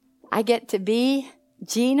I get to be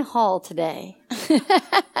Gene Hall today.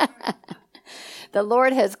 The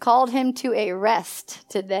Lord has called him to a rest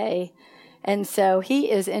today. And so he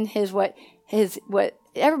is in his what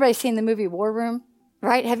everybody's seen the movie War Room,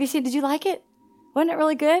 right? Did you like it? Wasn't it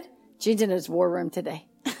really good? Gene's in his war room today.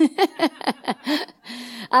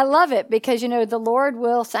 I love it because, the Lord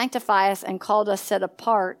will sanctify us and called us set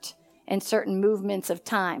apart in certain movements of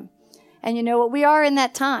time. And you know what? We are in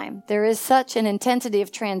that time. There is such an intensity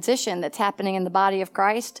of transition that's happening in the body of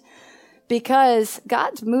Christ because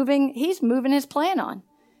God's moving, he's moving his plan on.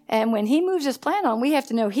 And when he moves his plan on, we have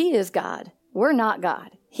to know he is God. We're not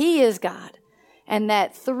God. He is God. And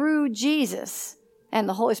that through Jesus and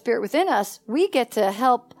the Holy Spirit within us, we get to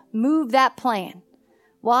help move that plan.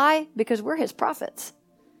 Why? Because we're his prophets.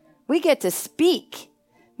 We get to speak.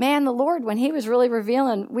 Man, the Lord, when he was really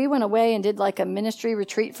revealing, we went away and did like a ministry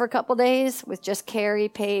retreat for a couple days with just Carrie,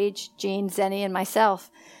 Paige, Jean, Zenny, and myself.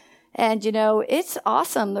 And, it's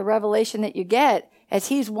awesome, the revelation that you get as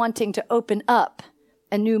he's wanting to open up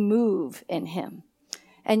a new move in him.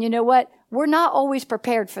 And you know what? We're not always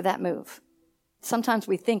prepared for that move. Sometimes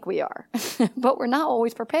we think we are, but we're not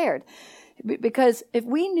always prepared. Because if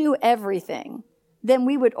we knew everything, then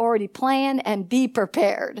we would already plan and be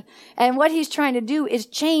prepared. And what he's trying to do is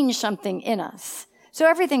change something in us. So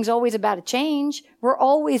everything's always about a change. We're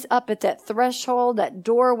always up at that threshold, that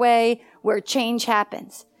doorway where change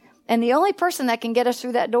happens. And the only person that can get us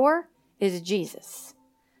through that door is Jesus.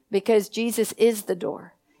 Because Jesus is the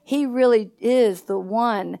door. He really is the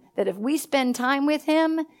one that if we spend time with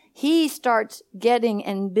him, he starts getting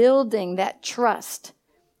and building that trust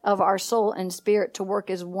of our soul and spirit to work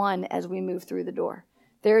as one as we move through the door.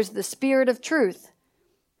 There's the spirit of truth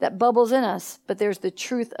that bubbles in us, but there's the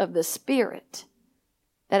truth of the spirit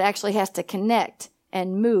that actually has to connect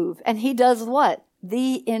and move. And he does what?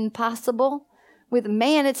 The impossible. With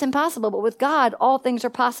man, it's impossible, but with God, all things are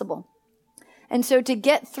possible. And so to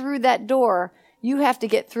get through that door, you have to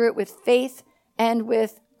get through it with faith and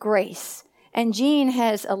with grace. And Gene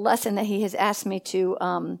has a lesson that he has asked me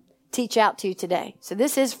to teach out to you today. So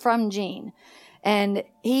this is from Gene. And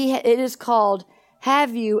it is called,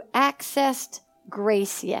 Have You Accessed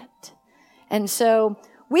Grace Yet? And so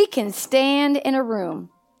we can stand in a room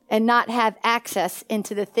and not have access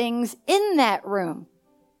into the things in that room.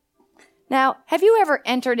 Now, have you ever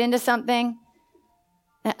entered into something?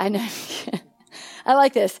 I know. I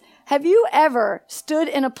like this. Have you ever stood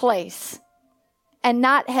in a place and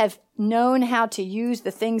not have known how to use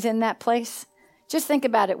the things in that place? Just think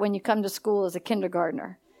about it when you come to school as a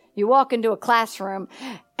kindergartner. You walk into a classroom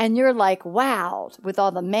and you're like wowed with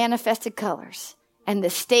all the manifested colors and the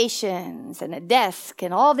stations and a desk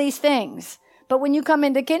and all these things. But when you come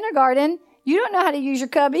into kindergarten, you don't know how to use your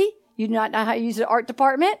cubby. You do not know how to use the art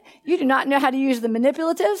department. You do not know how to use the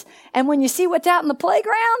manipulatives. And when you see what's out in the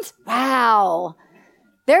playgrounds, wow,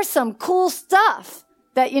 there's some cool stuff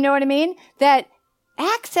that, you know what I mean? That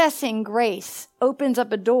accessing grace opens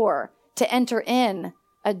up a door to enter in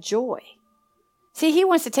a joy. See, he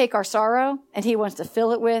wants to take our sorrow and he wants to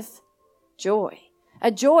fill it with joy.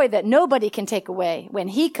 A joy that nobody can take away when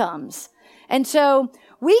he comes. And so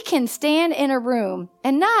we can stand in a room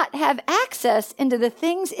and not have access into the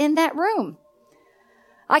things in that room.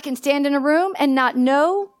 I can stand in a room and not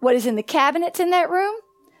know what is in the cabinets in that room.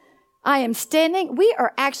 We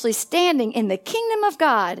are actually standing in the kingdom of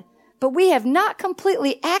God, but we have not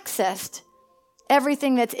completely accessed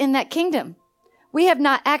everything that's in that kingdom. We have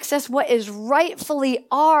not accessed what is rightfully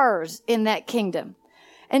ours in that kingdom.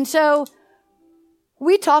 And so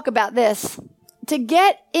we talk about this. To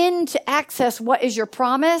get in to access what is your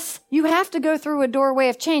promise, you have to go through a doorway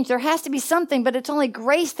of change. There has to be something, but it's only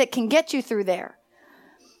grace that can get you through there.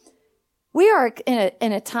 We are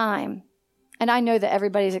in a time, and I know that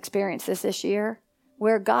everybody's experienced this year,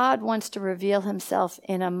 where God wants to reveal himself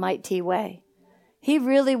in a mighty way. He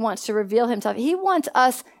really wants to reveal himself. He wants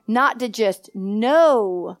us not to just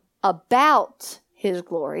know about his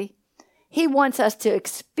glory. He wants us to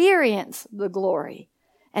experience the glory.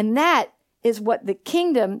 And that is what the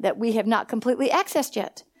kingdom that we have not completely accessed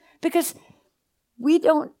yet. Because we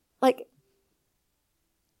have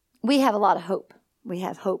a lot of hope. We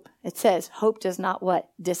have hope. It says, hope does not what?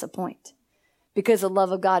 Disappoint. Because the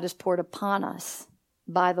love of God is poured upon us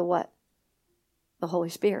by the what? The Holy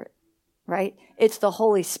Spirit, right? It's the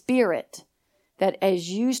Holy Spirit that as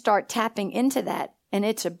you start tapping into that, and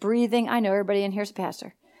it's a breathing, I know everybody in here is a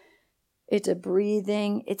pastor. It's a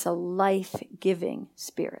breathing, it's a life-giving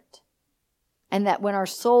spirit. And that when our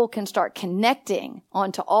soul can start connecting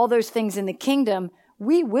onto all those things in the kingdom,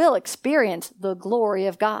 we will experience the glory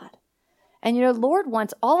of God. And Lord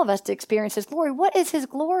wants all of us to experience his glory. What is his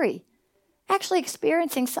glory? Actually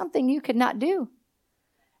experiencing something you could not do.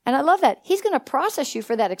 And I love that. He's going to process you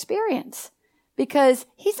for that experience because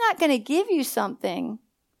he's not going to give you something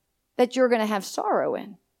that you're going to have sorrow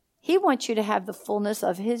in. He wants you to have the fullness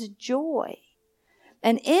of his joy.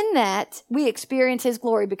 And in that, we experience his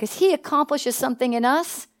glory because he accomplishes something in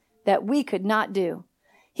us that we could not do.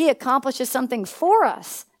 He accomplishes something for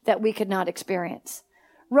us that we could not experience.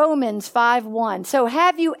 Romans 5:1. So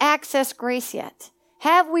have you accessed grace yet?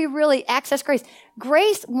 Have we really accessed grace?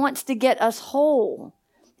 Grace wants to get us whole.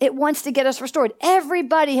 It wants to get us restored.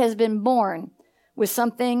 Everybody has been born with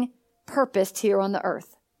something purposed here on the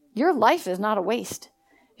earth. Your life is not a waste.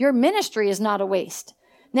 Your ministry is not a waste.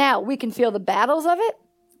 Now, we can feel the battles of it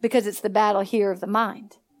because it's the battle here of the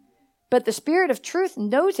mind. But the Spirit of truth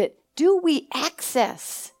knows it. Do we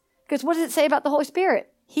access? Because what does it say about the Holy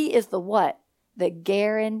Spirit? He is the what? The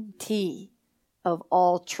guarantee of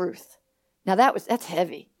all truth. Now that's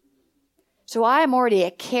heavy. So I am already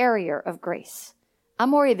a carrier of grace.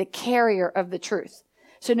 I'm already the carrier of the truth.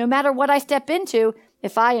 So no matter what I step into,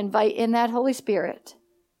 if I invite in that Holy Spirit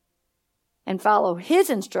and follow his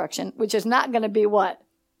instruction, which is not going to be what?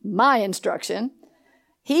 My instruction.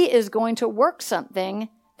 He is going to work something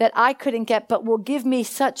that I couldn't get, but will give me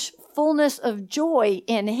such fullness of joy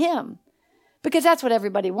in him. Because that's what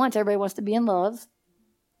everybody wants. Everybody wants to be in love,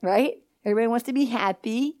 right? Everybody wants to be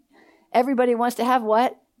happy. Everybody wants to have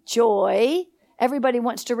what? Joy. Everybody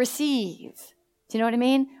wants to receive. Do you know what I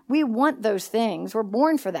mean? We want those things. We're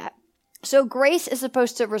born for that. So grace is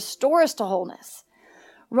supposed to restore us to wholeness.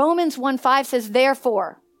 Romans 1:5 says,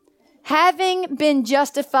 therefore, having been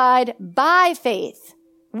justified by faith,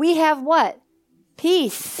 we have what?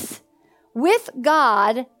 Peace with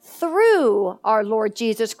God through our Lord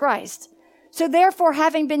Jesus Christ. So therefore,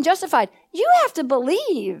 having been justified, you have to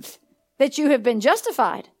believe that you have been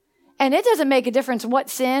justified. And it doesn't make a difference what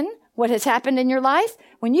sin, what has happened in your life.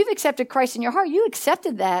 When you've accepted Christ in your heart, you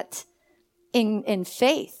accepted that in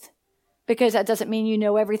faith. Because that doesn't mean you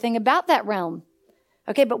know everything about that realm.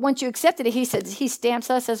 Okay, but once you accepted it, he says he stamps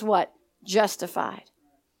us as what? Justified.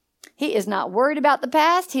 He is not worried about the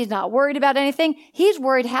past. He's not worried about anything. He's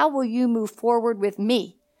worried, how will you move forward with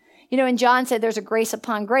me? And John said there's a grace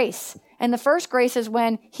upon grace. And the first grace is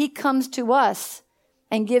when he comes to us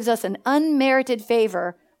and gives us an unmerited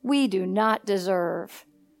favor we do not deserve.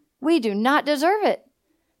 We do not deserve it.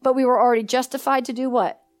 But we were already justified to do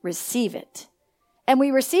what? Receive it. And we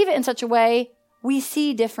receive it in such a way we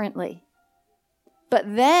see differently.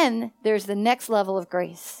 But then there's the next level of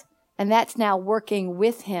grace. And that's now working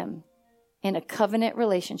with him in a covenant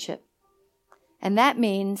relationship. And that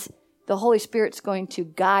means the Holy Spirit's going to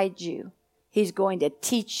guide you. He's going to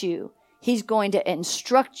teach you. He's going to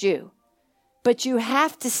instruct you. But you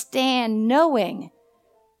have to stand knowing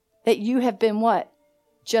that you have been what?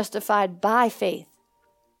 Justified by faith.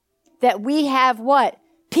 That we have what?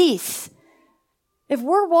 Peace. If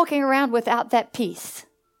we're walking around without that peace,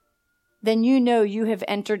 then you know you have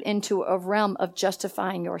entered into a realm of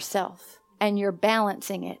justifying yourself. And you're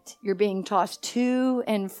balancing it. You're being tossed to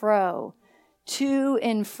and fro. To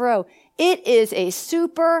and fro. It is a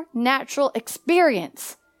supernatural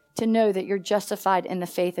experience to know that you're justified in the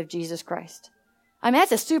faith of Jesus Christ. I mean,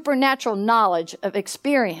 that's a supernatural knowledge of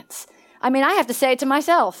experience. I mean, I have to say it to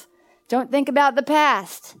myself. Don't think about the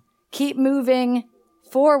past. Keep moving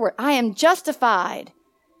forward. I am justified.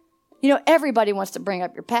 Everybody wants to bring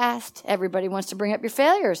up your past. Everybody wants to bring up your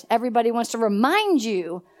failures. Everybody wants to remind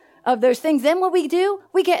you of those things. Then what we do,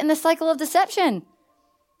 we get in the cycle of deception.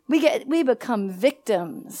 We become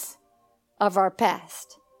victims of our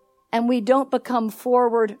past. And we don't become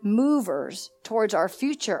forward movers towards our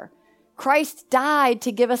future. Christ died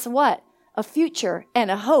to give us what? A future and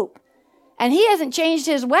a hope. And he hasn't changed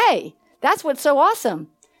his way. That's what's so awesome.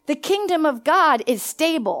 The kingdom of God is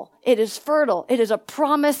stable. It is fertile. It is a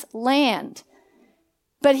promised land.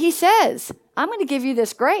 But he says, I'm going to give you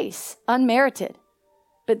this grace, unmerited.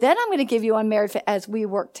 But then I'm going to give you unmerited as we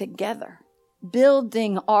work together,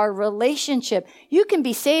 building our relationship. You can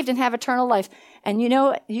be saved and have eternal life. And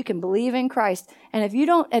you can believe in Christ. And if you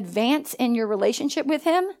don't advance in your relationship with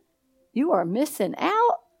him, you are missing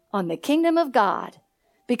out on the kingdom of God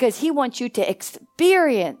because he wants you to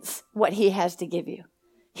experience what he has to give you.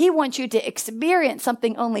 He wants you to experience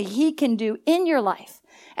something only he can do in your life.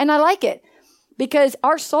 And I like it because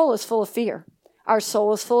our soul is full of fear. Our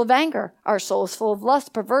soul is full of anger. Our soul is full of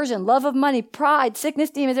lust, perversion, love of money, pride, sickness,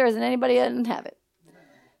 demons. There isn't anybody that doesn't have it.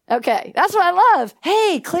 Okay, that's what I love.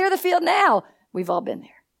 Hey, clear the field now. We've all been there.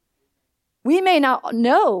 We may not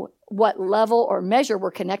know what level or measure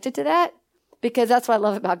we're connected to that because that's what I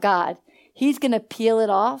love about God. he's going to peel it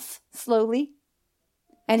off slowly.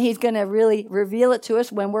 And he's going to really reveal it to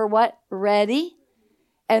us when we're what? Ready.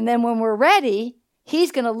 And then when we're ready,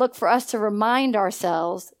 he's going to look for us to remind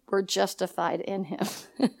ourselves we're justified in him.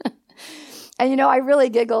 And I really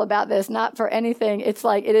giggle about this, not for anything. It's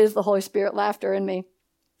like it is the Holy Spirit laughter in me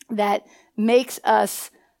that makes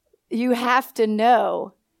us, you have to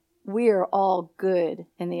know we're all good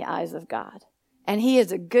in the eyes of God. And he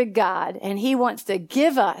is a good God, and he wants to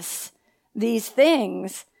give us these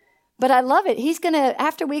things. But I love it. He's going to,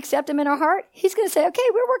 after we accept him in our heart, he's going to say, okay,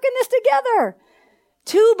 we're working this together.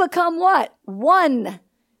 Two become what? One.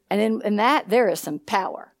 And in that, there is some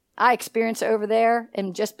power. I experienced it over there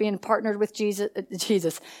and just being partnered with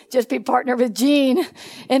just be partnered with Gene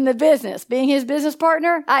in the business. Being his business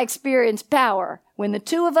partner, I experienced power. When the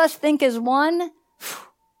two of us think as one,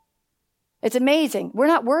 it's amazing. We're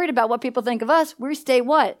not worried about what people think of us. We stay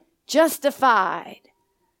what? Justified.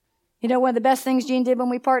 One of the best things Gene did when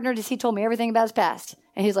we partnered is he told me everything about his past.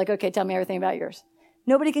 And he's like, okay, tell me everything about yours.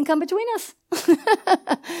 Nobody can come between us.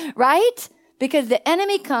 Right? Because the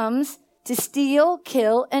enemy comes to steal,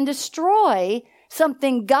 kill, and destroy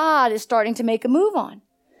something God is starting to make a move on.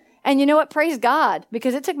 And you know what? Praise God.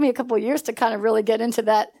 Because it took me a couple of years to kind of really get into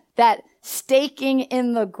that staking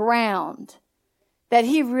in the ground. That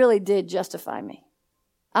he really did justify me.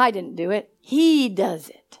 I didn't do it. He does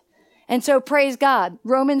it. And so praise God.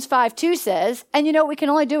 Romans 5:2 says, and we can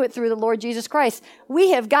only do it through the Lord Jesus Christ.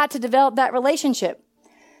 We have got to develop that relationship.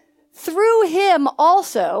 Through him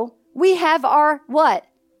also, we have our what?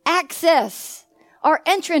 Access. Our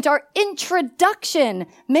entrance, our introduction.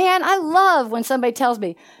 Man, I love when somebody tells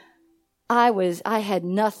me, I had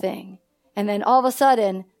nothing. And then all of a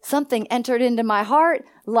sudden, something entered into my heart.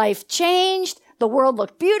 Life changed. The world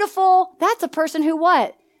looked beautiful. That's a person who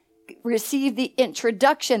what? Received the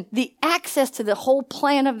introduction, the access to the whole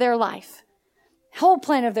plan of their life. Whole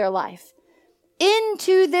plan of their life.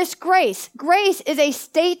 Into this grace. Grace is a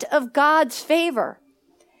state of God's favor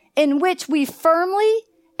in which we firmly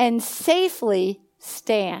and safely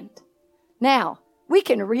stand. Now, we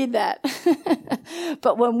can read that.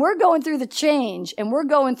 But when we're going through the change and we're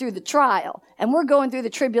going through the trial and we're going through the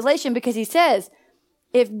tribulation, because he says,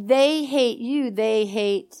 if they hate you, they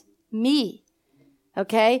hate me.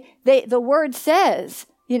 Okay? The word says,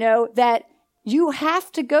 that you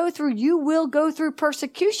have to you will go through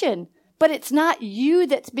persecution, but it's not you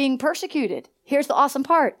that's being persecuted. Here's the awesome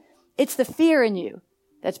part. It's the fear in you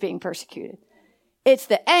that's being persecuted. It's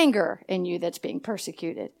the anger in you that's being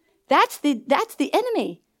persecuted. That's the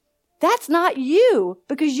enemy. That's not you,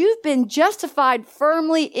 because you've been justified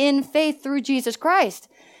firmly in faith through Jesus Christ.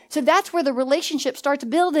 So that's where the relationship starts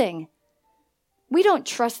building. We don't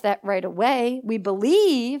trust that right away. We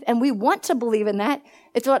believe, and we want to believe in that.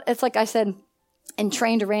 It's like I said in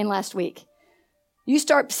Train to Reign last week. You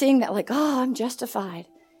start seeing that like, oh, I'm justified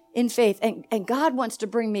in faith, and God wants to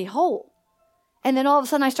bring me whole. And then all of a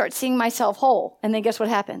sudden I start seeing myself whole. And then guess what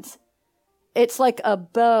happens? It's like a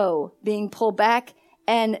bow being pulled back,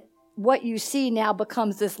 and what you see now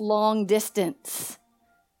becomes this long distance.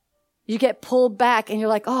 You get pulled back and you're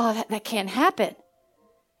like, oh, that can't happen.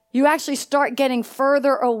 You actually start getting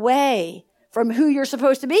further away from who you're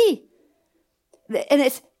supposed to be. And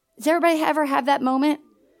does everybody ever have that moment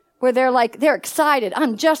where they're excited.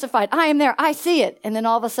 I'm justified. I am there. I see it. And then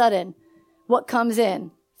all of a sudden, what comes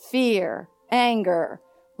in? Fear, anger,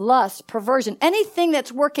 lust, perversion, anything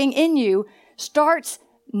that's working in you starts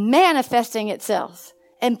manifesting itself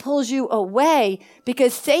and pulls you away,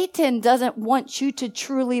 because Satan doesn't want you to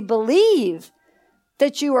truly believe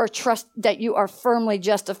that you are firmly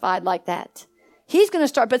justified like that. He's going to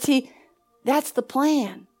start, but see, that's the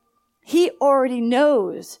plan. He already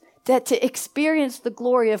knows that to experience the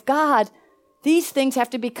glory of God, these things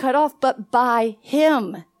have to be cut off, but by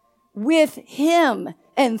him, with him,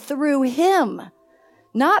 and through him,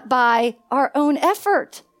 not by our own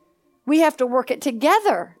effort. We have to work it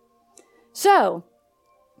together. So,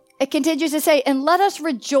 it continues to say, and let us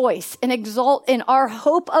rejoice and exult in our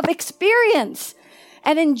hope of experience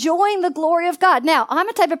and enjoying the glory of God. Now, I'm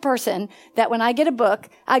a type of person that when I get a book,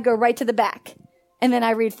 I go right to the back and then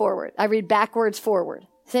I read forward. I read backwards forward.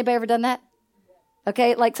 Has anybody ever done that?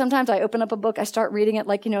 Okay, like sometimes I open up a book, I start reading it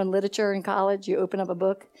like, in literature in college, you open up a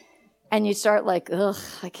book and you start like, ugh,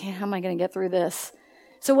 how am I going to get through this?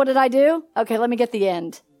 So what did I do? Okay, let me get the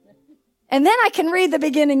end. And then I can read the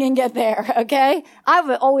beginning and get there, okay? I've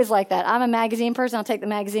always like that. I'm a magazine person. I'll take the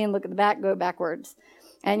magazine, look at the back, go backwards.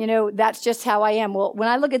 And, that's just how I am. Well, when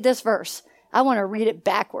I look at this verse, I want to read it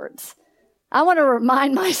backwards. I want to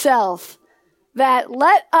remind myself that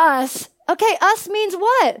us means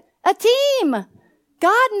what? A team.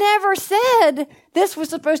 God never said this was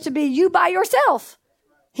supposed to be you by yourself.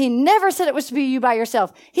 He never said it was to be you by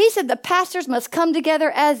yourself. He said the pastors must come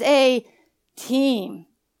together as a team.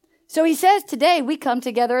 So he says today we come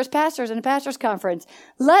together as pastors in a pastor's conference.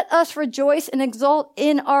 Let us rejoice and exult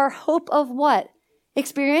in our hope of what?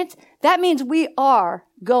 Experience. That means we are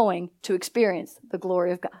going to experience the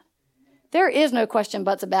glory of God. There is no question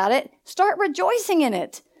buts about it. Start rejoicing in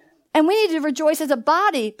it. And we need to rejoice as a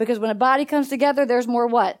body, because when a body comes together, there's more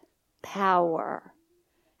what? Power.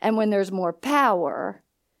 And when there's more power,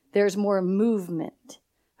 there's more movement.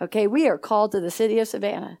 Okay, we are called to the city of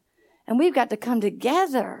Savannah. And we've got to come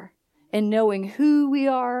together in knowing who we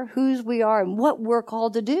are, whose we are, and what we're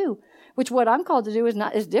called to do. Which what I'm called to do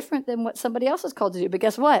is different than what somebody else is called to do. But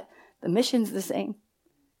guess what? The mission's the same.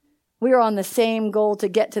 We are on the same goal to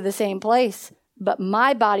get to the same place. But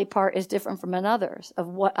my body part is different from another's of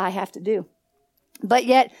what I have to do. But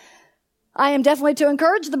yet, I am definitely to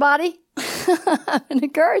encourage the body, an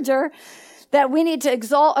encourager, that we need to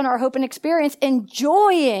exalt on our hope and experience,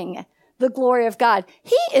 enjoying the glory of God.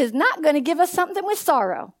 He is not going to give us something with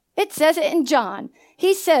sorrow. It says it in John.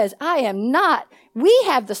 He says, I am not. We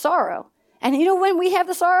have the sorrow. And you know when we have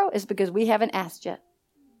the sorrow? Is because we haven't asked yet.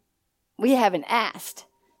 We haven't asked.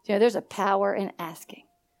 You know, there's a power in asking.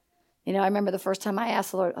 You know, I remember the first time I asked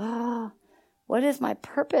the Lord, what is my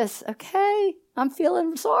purpose? Okay, I'm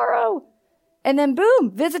feeling sorrow. And then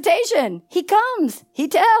boom, visitation. He comes. He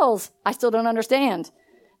tells. I still don't understand.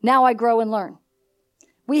 Now I grow and learn.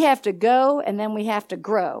 We have to go and then we have to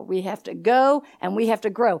grow. We have to go and we have to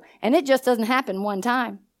grow. And it just doesn't happen one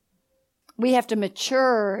time. We have to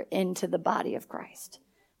mature into the body of Christ.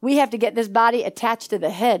 We have to get this body attached to the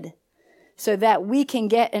head so that we can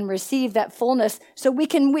get and receive that fullness. So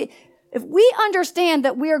if we understand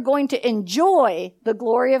that we are going to enjoy the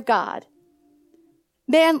glory of God,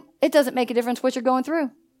 then it doesn't make a difference what you're going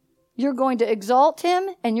through. You're going to exalt him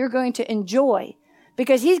and you're going to enjoy,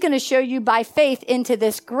 because he's going to show you by faith into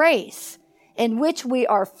this grace in which we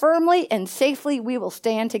are firmly and safely, we will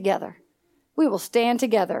stand together. We will stand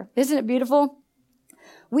together. Isn't it beautiful?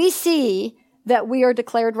 We see that we are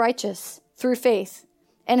declared righteous through faith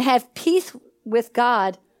and have peace with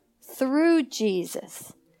God through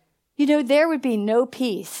Jesus. You know, there would be no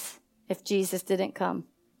peace if Jesus didn't come.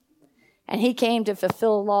 And he came to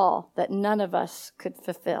fulfill a law that none of us could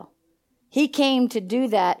fulfill. He came to do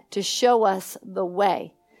that, to show us the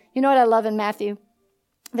way. You know what I love in Matthew?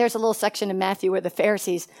 There's a little section in Matthew where the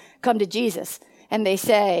Pharisees come to Jesus and they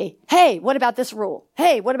say, hey, what about this rule?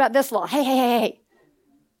 Hey, what about this law? Hey.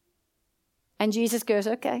 And Jesus goes,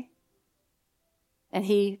 okay. And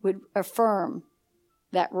he would affirm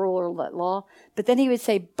that rule or that law. But then he would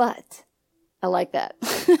say, but, I like that.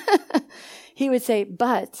 He would say,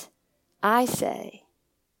 but I say,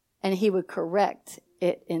 and he would correct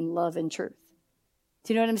it in love and truth.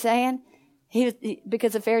 Do you know what I'm saying?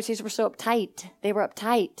 Because the Pharisees were so uptight. They were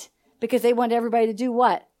uptight because they wanted everybody to do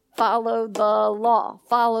what? Follow the law,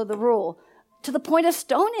 follow the rule, to the point of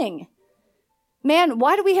stoning. Man,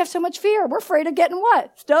 why do we have so much fear? We're afraid of getting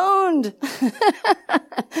what? Stoned.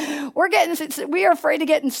 We are afraid of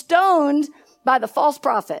getting stoned by the false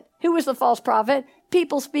prophet. Who was the false prophet?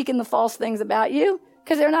 People speaking the false things about you,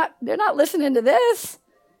 because they're not listening to this.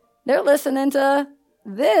 They're listening to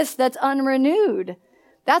this that's unrenewed.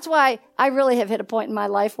 That's why I really have hit a point in my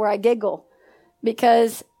life where I giggle,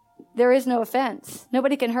 because there is no offense.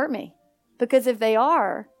 Nobody can hurt me, because if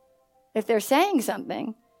they're saying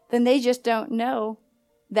something, then they just don't know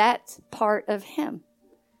that part of him.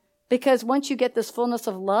 Because once you get this fullness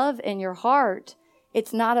of love in your heart,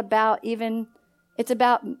 it's about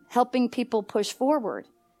helping people push forward.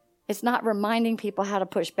 It's not reminding people how to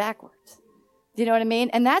push backwards. Do you know what I mean?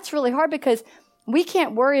 And that's really hard, because we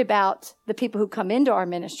can't worry about the people who come into our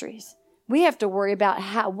ministries. We have to worry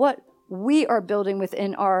about what we are building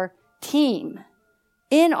within our team,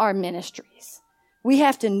 in our ministries. We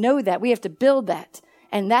have to know that. We have to build that.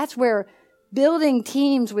 And that's where building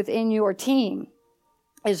teams within your team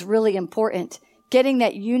is really important. Getting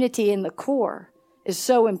that unity in the core is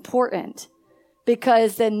so important,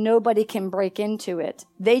 because then nobody can break into it.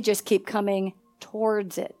 They just keep coming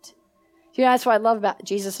towards it. You know, that's what I love about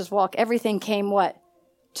Jesus' walk. Everything came what?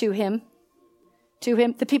 To him. To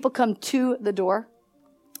him. The people come to the door.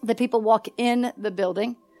 The people walk in the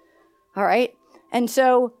building. All right? And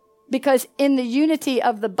so, because in the unity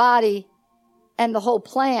of the body and the whole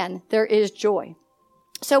plan, there is joy.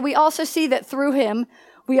 So we also see that through him,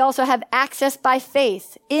 we also have access by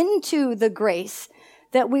faith into the grace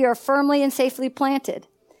that we are firmly and safely planted.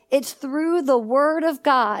 It's through the word of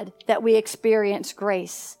God that we experience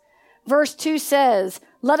grace. Verse 2 says,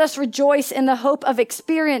 Let us rejoice in the hope of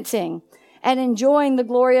experiencing and enjoying the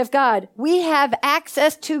glory of God. We have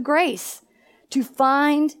access to grace to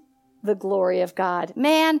find the glory of God.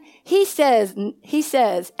 Man, he says,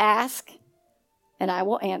 ask and I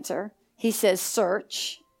will answer. He says,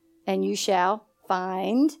 search and you shall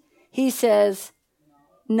find. He says,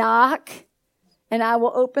 knock and I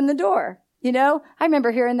will open the door. You know, I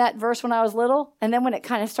remember hearing that verse when I was little. And then when it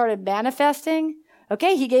kind of started manifesting,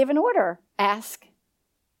 okay, he gave an order. Ask,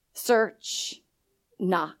 search,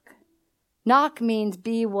 knock. Knock means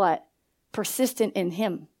be what? Persistent in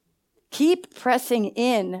him. Keep pressing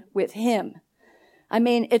in with him. I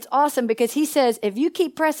mean, it's awesome because he says, if you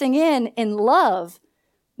keep pressing in love,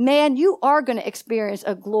 man, you are going to experience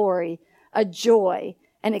a glory, a joy,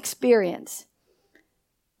 an experience.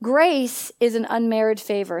 Grace is an unmerited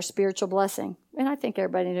favor, a spiritual blessing. And I think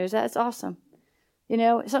everybody knows that. It's awesome. You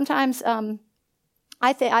know, sometimes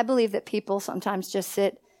I believe that people sometimes just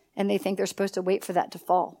sit and they think they're supposed to wait for that to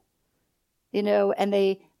fall. You know, and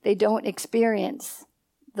they don't experience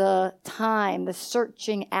the time, the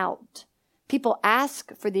searching out. People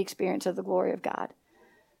ask for the experience of the glory of God.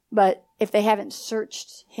 But if they haven't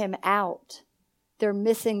searched him out, they're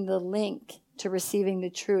missing the link to receiving the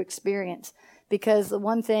true experience. Because the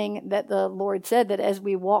one thing that the Lord said, that as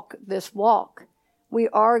we walk this walk, we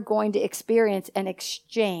are going to experience an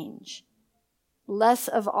exchange. Less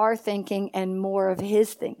of our thinking and more of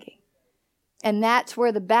his thinking. And that's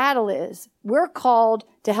where the battle is. We're called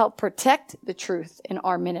to help protect the truth in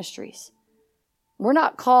our ministries. We're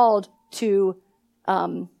not called to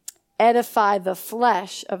edify the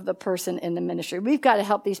flesh of the person in the ministry. We've got to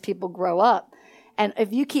help these people grow up. And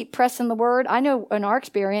if you keep pressing the word, I know in our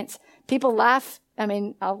experience, people laugh. I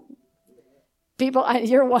mean,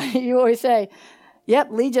 you always say, yep,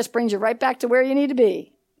 Leigh just brings you right back to where you need to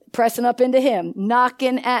be. Pressing up into him,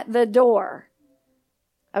 knocking at the door.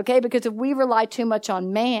 Okay, because if we rely too much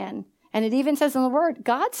on man, and it even says in the word,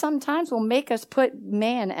 God sometimes will make us put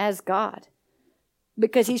man as God.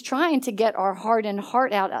 Because he's trying to get our heart and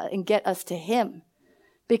heart out and get us to him.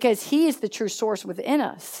 Because he is the true source within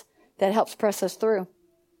us that helps press us through.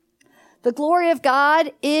 The glory of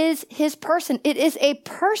God is his person. It is a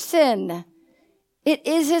person. It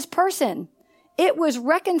is his person. It was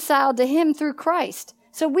reconciled to him through Christ.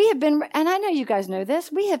 So we have been, and I know you guys know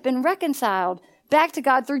this, we have been reconciled back to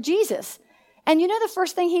God through Jesus. And you know the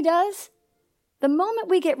first thing he does? The moment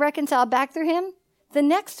we get reconciled back through him, the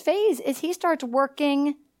next phase is he starts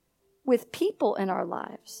working with people in our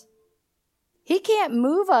lives. He can't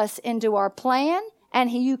move us into our plan,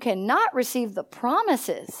 and you cannot receive the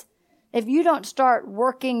promises if you don't start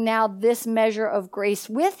working now this measure of grace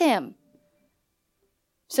with him.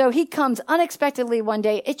 So he comes unexpectedly one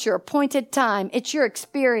day. It's your appointed time. It's your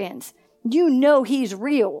experience. You know he's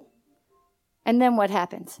real. And then what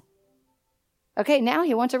happens? Okay, now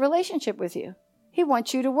he wants a relationship with you. He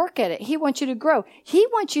wants you to work at it. He wants you to grow. He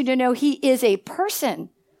wants you to know he is a person.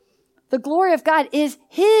 The glory of God is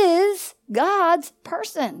God's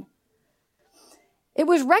person. It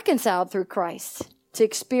was reconciled through Christ to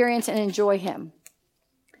experience and enjoy him.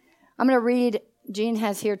 I'm going to read, Gene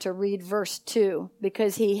has here to read verse 2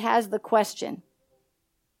 because he has the question.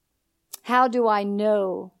 How do I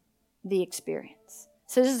know the experience?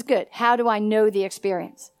 So this is good. How do I know the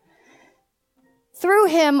experience? Through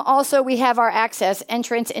him also we have our access,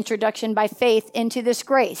 entrance, introduction by faith into this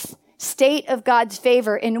grace, state of God's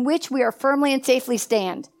favor in which we are firmly and safely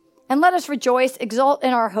stand. And let us rejoice, exult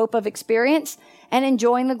in our hope of experience and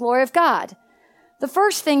enjoying the glory of God. The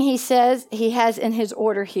first thing he says he has in his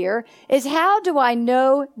order here is, how do I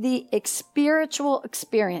know the spiritual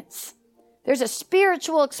experience? There's a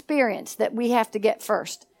spiritual experience that we have to get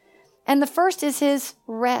first. And the first is his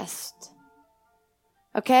rest.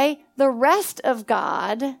 Okay? The rest of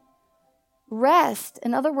God, rest,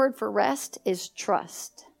 another word for rest is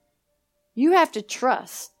trust. You have to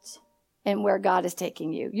trust in where God is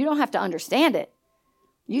taking you. You don't have to understand it.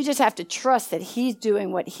 You just have to trust that he's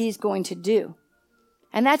doing what he's going to do.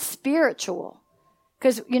 And that's spiritual.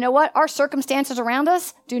 Because you know what? Our circumstances around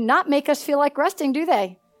us do not make us feel like resting, do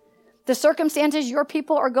they? The circumstances your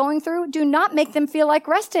people are going through do not make them feel like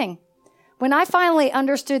resting. When I finally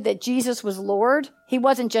understood that Jesus was Lord, he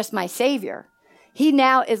wasn't just my Savior. He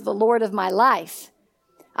now is the Lord of my life.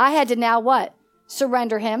 I had to now what?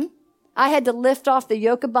 Surrender him. I had to lift off the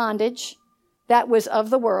yoke of bondage that was of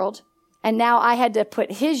the world. And now I had to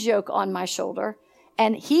put his yoke on my shoulder.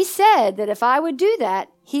 And he said that if I would do that,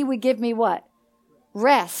 he would give me what?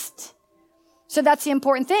 Rest. So that's the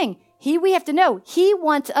important thing. We have to know, he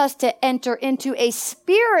wants us to enter into a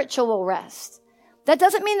spiritual rest. That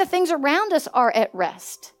doesn't mean the things around us are at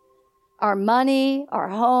rest. Our money, our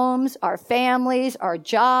homes, our families, our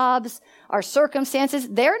jobs, our circumstances,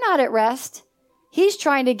 they're not at rest. He's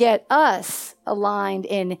trying to get us aligned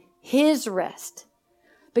in his rest.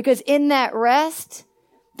 Because in that rest,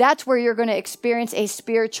 that's where you're going to experience a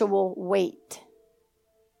spiritual weight.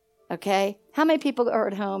 Okay? How many people are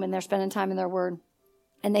at home and they're spending time in their word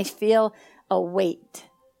and they feel a weight?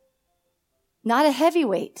 Not a heavy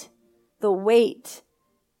weight. The weight.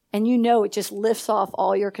 And you know it just lifts off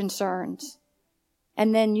all your concerns.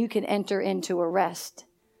 And then you can enter into a rest.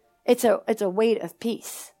 It's a weight of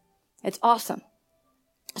peace. It's awesome.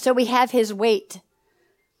 So we have his weight.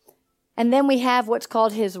 And then we have what's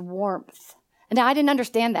called his warmth. And now I didn't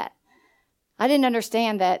understand that. I didn't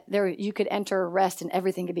understand that you could enter a rest and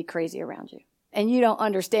everything could be crazy around you. And you don't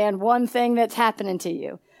understand one thing that's happening to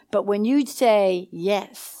you. But when you say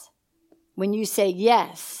yes,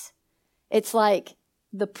 it's like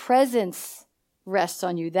the presence rests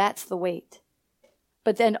on you. That's the weight.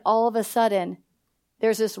 But then all of a sudden,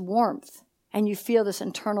 there's this warmth and you feel this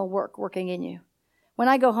internal work working in you. When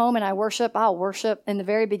I go home and I worship, I'll worship. In the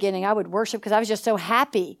very beginning, I would worship because I was just so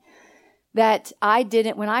happy that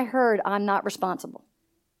when I heard I'm not responsible.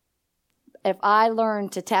 If I learn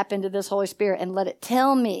to tap into this Holy Spirit and let it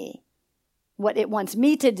tell me what it wants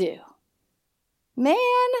me to do, man,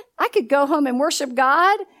 I could go home and worship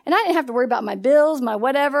God and I didn't have to worry about my bills, my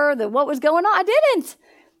whatever, what was going on. I didn't.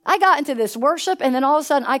 I got into this worship and then all of a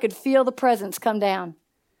sudden I could feel the presence come down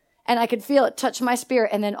and I could feel it touch my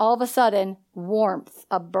spirit. And then all of a sudden warmth,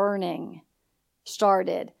 a burning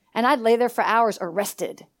started and I'd lay there for hours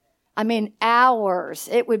arrested. I mean, hours.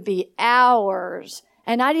 It would be hours.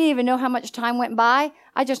 And I didn't even know how much time went by.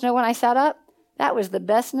 I just know when I sat up, that was the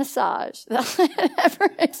best massage that I had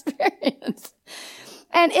ever experienced.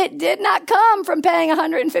 And it did not come from paying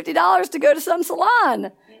 $150 to go to some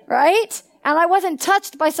salon, right? And I wasn't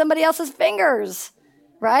touched by somebody else's fingers,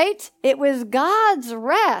 right? It was God's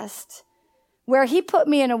rest where he put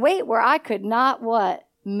me in a weight where I could not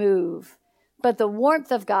move. But the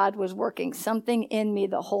warmth of God was working something in me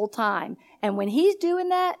the whole time. And when he's doing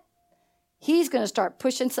that, he's going to start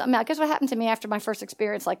pushing something out. Guess what happened to me after my first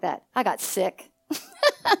experience like that? I got sick.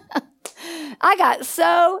 I got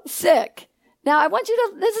so sick. Now, I want you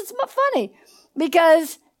to, this is funny,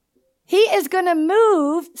 because he is going to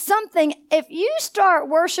move something. If you start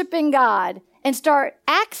worshiping God and start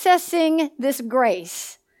accessing this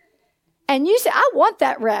grace, and you say, I want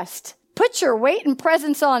that rest. Put your weight and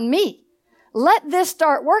presence on me. Let this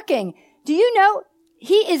start working. Do you know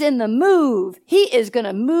he is in the move? He is going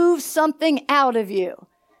to move something out of you.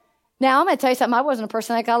 Now, I'm going to tell you something. I wasn't a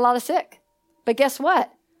person that got a lot of sick. But guess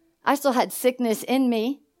what? I still had sickness in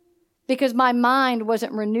me because my mind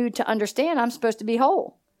wasn't renewed to understand I'm supposed to be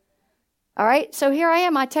whole. All right? So here I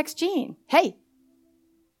am. I text Jean. Hey,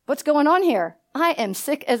 what's going on here? I am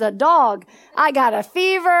sick as a dog. I got a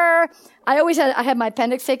fever. I had my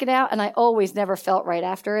appendix taken out, and I always never felt right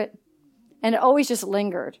after it. And it always just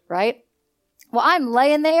lingered, right? Well, I'm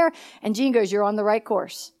laying there, and Jean goes, you're on the right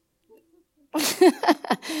course. Okay,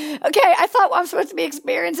 I thought I'm supposed to be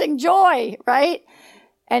experiencing joy, right?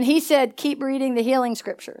 And he said, keep reading the healing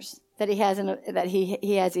scriptures that he has, that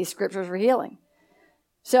he has these scriptures for healing.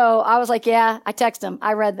 So I was like, yeah, I text him.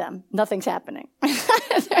 I read them. Nothing's happening.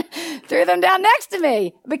 Threw them down next to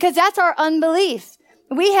me because that's our unbelief.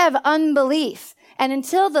 We have unbelief. And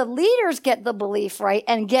until the leaders get the belief right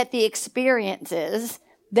and get the experiences,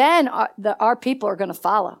 then our people are going to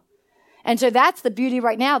follow. And so that's the beauty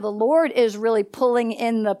right now. The Lord is really pulling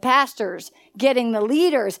in the pastors, getting the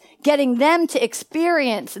leaders, getting them to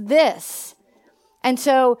experience this. And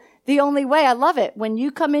so the only way, I love it, when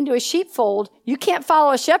you come into a sheepfold, you can't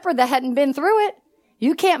follow a shepherd that hadn't been through it.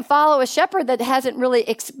 You can't follow a shepherd that hasn't really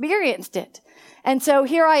experienced it. And so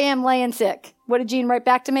here I am laying sick. What did Jean write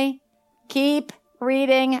back to me? Keep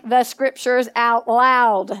reading the scriptures out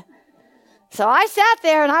loud. So I sat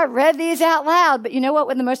there and I read these out loud. But you know what?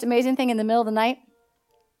 When the most amazing thing in the middle of the night,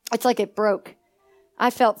 it's like it broke. I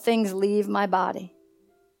felt things leave my body.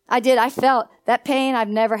 I did. I felt that pain. I've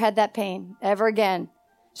never had that pain ever again.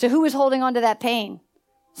 So who is holding on to that pain?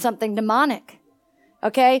 Something demonic.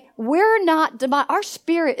 Okay? We're not demonic. Our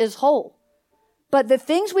spirit is whole. But the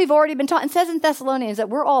things we've already been taught, and it says in Thessalonians that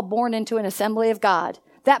we're all born into an assembly of God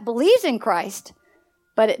that believes in Christ,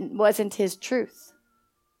 but it wasn't his truth.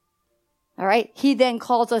 All right? He then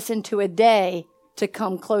calls us into a day to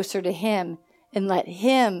come closer to him and let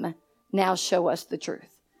him now show us the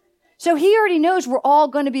truth. So he already knows we're all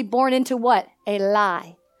going to be born into what? A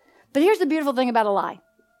lie. But here's the beautiful thing about a lie.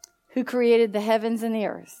 Who created the heavens and the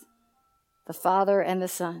earth? The Father and the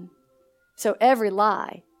Son. So every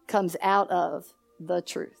lie comes out of the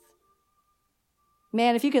truth.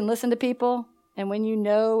 Man, if you can listen to people, and when you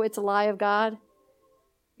know it's a lie of God,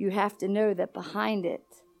 you have to know that behind it,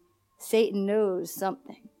 Satan knows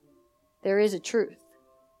something. There is a truth.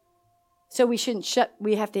 So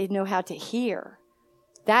we have to know how to hear.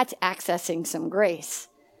 That's accessing some grace.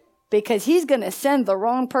 Because he's going to send the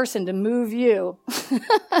wrong person to move you.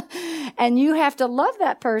 And you have to love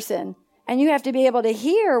that person. And you have to be able to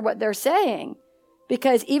hear what they're saying.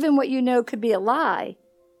 Because even what you know could be a lie,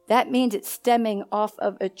 that means it's stemming off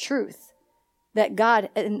of a truth. That God,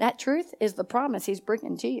 and that truth is the promise he's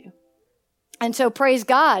bringing to you. And so praise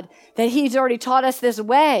God that he's already taught us this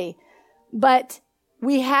way. But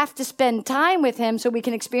we have to spend time with him so we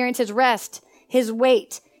can experience his rest, his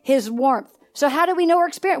weight, his warmth. So how do we know we're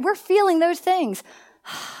experiencing? We're feeling those things.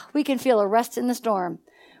 We can feel a rest in the storm.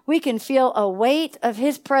 We can feel a weight of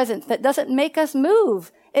his presence that doesn't make us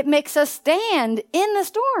move. It makes us stand in the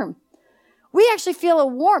storm. We actually feel a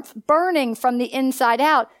warmth burning from the inside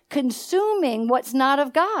out, consuming what's not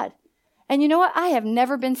of God. And you know what? I have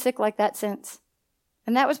never been sick like that since.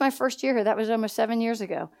 And that was my first year here. That was almost 7 years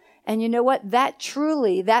ago. And you know what? That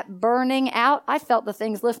burning out, I felt the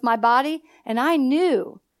things lift my body. And I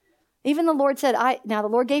knew. Even the Lord said, now the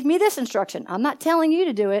Lord gave me this instruction. I'm not telling you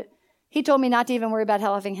to do it. He told me not to even worry about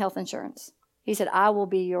having health insurance. He said, I will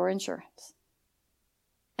be your insurance.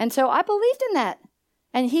 And so I believed in that.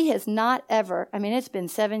 And he has not ever, it's been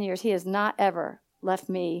 7 years. He has not ever left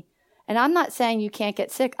me. And I'm not saying you can't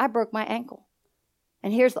get sick. I broke my ankle.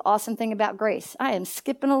 And here's the awesome thing about grace. I am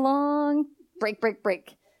skipping along, break.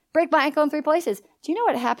 Break my ankle in 3 places. Do you know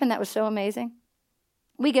what happened that was so amazing?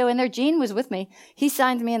 We go in there. Gene was with me. He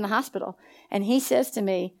signed me in the hospital. And he says to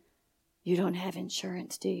me, you don't have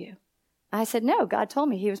insurance, do you? I said, no, God told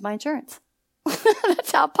me he was my insurance.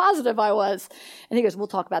 That's how positive I was. And he goes, we'll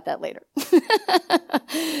talk about that later.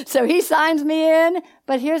 So he signs me in.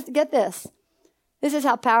 But get this. This is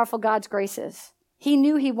how powerful God's grace is. He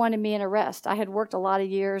knew he wanted me in a rest. I had worked a lot of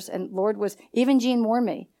years, and even Gene warned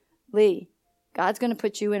me, Leigh, God's going to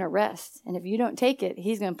put you in a rest. And if you don't take it,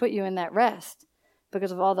 he's going to put you in that rest.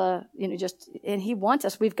 Because of all the, and he wants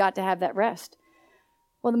us, we've got to have that rest.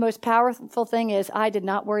 Well, the most powerful thing is I did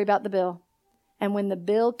not worry about the bill. And when the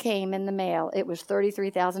bill came in the mail, it was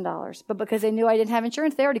 $33,000. But because they knew I didn't have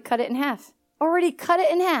insurance, they already cut it in half.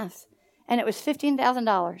 And it was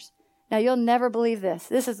 $15,000. Now, you'll never believe this.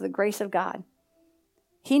 This is the grace of God.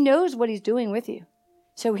 He knows what he's doing with you.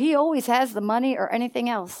 So he always has the money or anything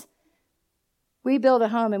else. We build a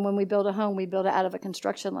home, and when we build a home, we build it out of a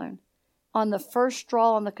construction loan. On the first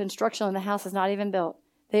draw on the construction loan, the house is not even built.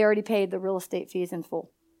 They already paid the real estate fees in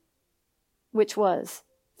full, which was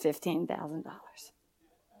 $15,000.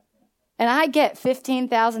 And I get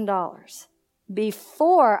 $15,000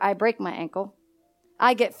 before I break my ankle.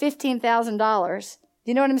 I get $15,000. Do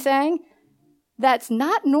you know what I'm saying? That's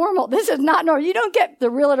not normal. This is not normal. You don't get, the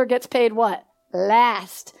realtor gets paid what?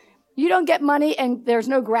 Last. You don't get money and there's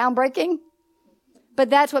no groundbreaking. But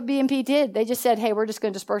that's what B&P did. They just said, hey, we're just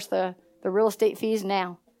going to disperse the real estate fees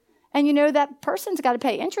now. And that person's got to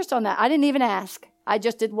pay interest on that. I didn't even ask. I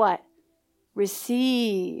just did what?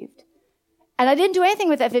 Received. And I didn't do anything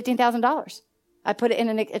with that $15,000. I put it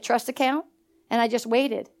in a trust account and I just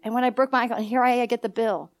waited. And when I broke my ankle, and here I get the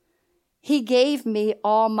bill. He gave me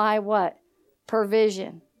all my what?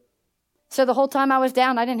 Provision. So the whole time I was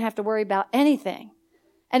down, I didn't have to worry about anything.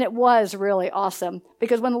 And it was really awesome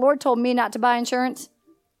because when the Lord told me not to buy insurance,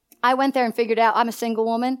 I went there and figured out I'm a single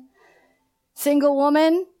woman. Single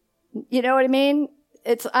woman, you know what I mean?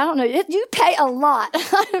 I don't know, you pay a lot,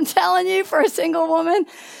 I'm telling you, for a single woman.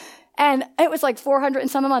 And it was like $400 and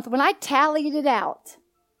some a month. When I tallied it out,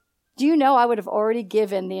 do you know I would have already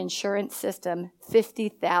given the insurance system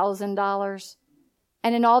 $50,000?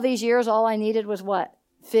 And in all these years, all I needed was what?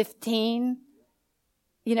 15?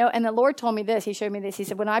 And the Lord told me this. He showed me this. He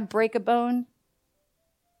said, when I break a bone,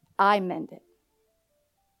 I mend it.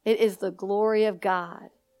 It is the glory of God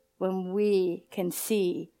when we can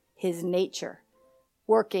see his nature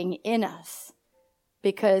working in us,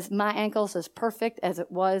 because my ankle's as perfect as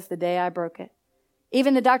it was the day I broke it.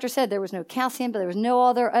 Even the doctor said there was no calcium, but there was no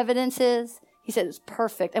other evidences. He said it was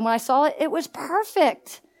perfect. And when I saw it, it was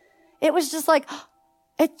perfect. It was just like,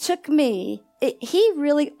 it took me, he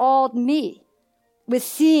really awed me with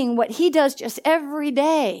seeing what he does just every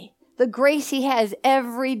day, the grace he has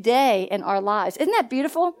every day in our lives. Isn't that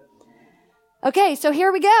beautiful? Okay, so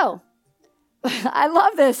here we go. I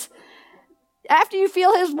love this. After you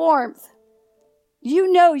feel his warmth,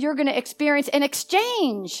 you're going to experience an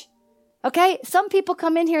exchange. Okay, some people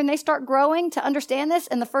come in here and they start growing to understand this,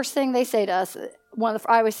 and the first thing they say to us,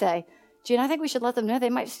 I always say, Gene, I think we should let them know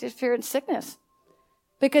they might experience sickness.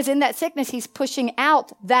 Because in that sickness, he's pushing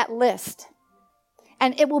out that list.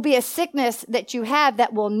 And it will be a sickness that you have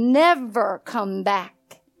that will never come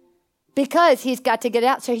back. Because he's got to get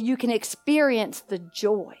out so you can experience the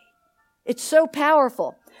joy. It's so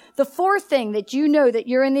powerful. The fourth thing that you know that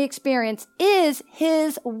you're in the experience is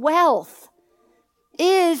his wealth.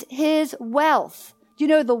 Is his wealth. You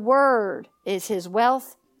know, the word is his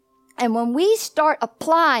wealth. And when we start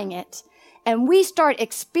applying it and we start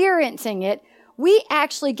experiencing it, we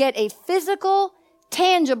actually get a physical,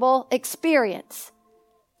 tangible experience.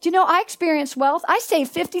 Do you know, I experienced wealth. I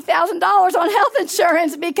saved $50,000 on health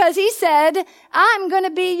insurance because he said, I'm going to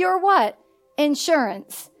be your what?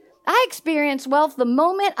 Insurance. I experienced wealth the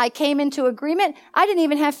moment I came into agreement. I didn't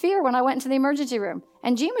even have fear when I went into the emergency room.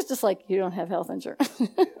 And Gene was just like, you don't have health insurance.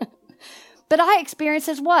 But I experienced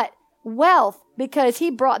his what? Wealth, because he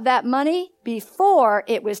brought that money before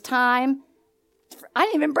it was time. I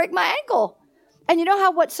didn't even break my ankle. And you know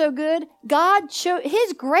how what's so good?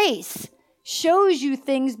 His grace shows you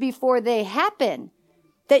things before they happen.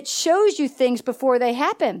 That shows you things before they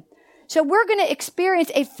happen. So we're going to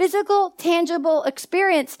experience a physical, tangible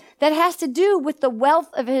experience that has to do with the wealth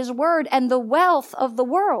of his word and the wealth of the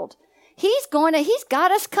world. He's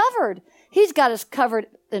got us covered. He's got us covered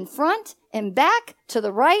in front and back, to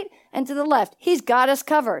the right and to the left. He's got us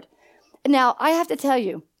covered. Now, I have to tell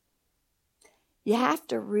you, you have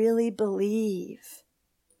to really believe.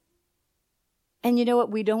 And you know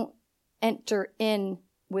what? We don't enter in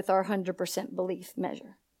with our 100% belief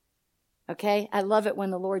measure. Okay? I love it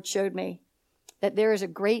when the Lord showed me that there is a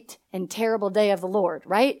great and terrible day of the Lord,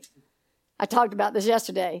 right? I talked about this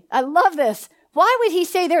yesterday. I love this. Why would he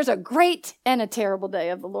say there's a great and a terrible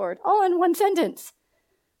day of the Lord? All in one sentence.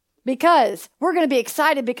 Because we're going to be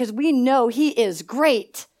excited because we know he is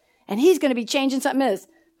great and he's going to be changing something in us.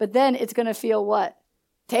 But then it's going to feel what?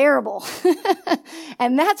 Terrible.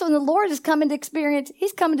 And that's when the Lord is coming to experience.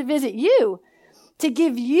 He's coming to visit you, to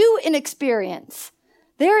give you an experience.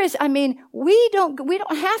 We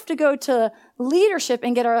don't have to go to leadership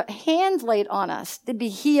and get our hands laid on us to be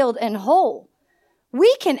healed and whole.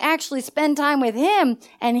 We can actually spend time with him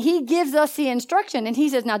and he gives us the instruction and he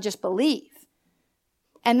says, now just believe.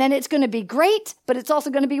 And then it's going to be great, but it's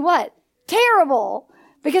also going to be what? Terrible.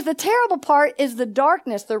 Because the terrible part is the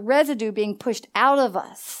darkness, the residue being pushed out of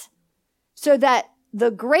us so that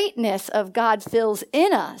the greatness of God fills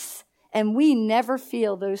in us and we never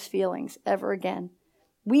feel those feelings ever again.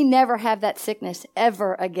 We never have that sickness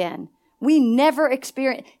ever again. We never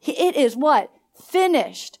experience. It is what?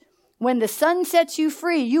 Finished. When the sun sets you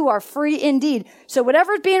free, you are free indeed. So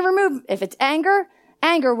whatever is being removed, if it's anger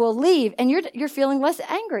will leave and you're feeling less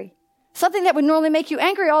angry. Something that would normally make you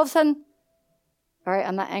angry, all of a sudden, all right,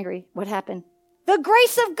 I'm not angry. What happened? The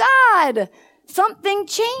grace of God. Something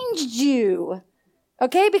changed you.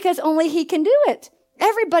 Okay? Because only he can do it.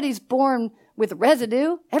 Everybody's born with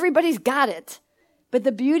residue. Everybody's got it. But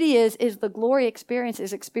the beauty is the glory experience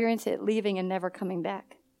is experience it leaving and never coming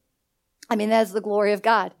back. I mean, that's the glory of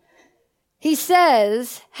God. He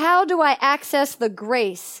says, how do I access the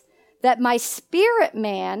grace that my spirit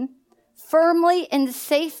man firmly and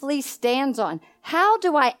safely stands on? How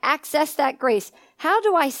do I access that grace? How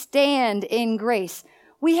do I stand in grace?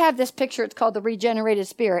 We have this picture, it's called the regenerated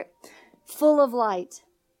spirit, full of light.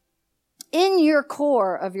 In your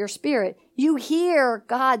core of your spirit, you hear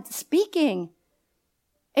God speaking.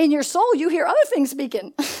 In your soul, you hear other things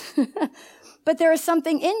speaking. But there is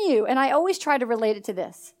something in you, and I always try to relate it to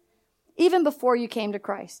this. Even before you came to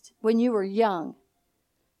Christ, when you were young,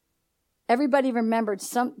 everybody remembered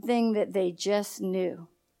something that they just knew,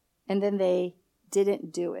 and then they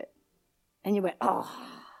didn't do it. And you went, oh,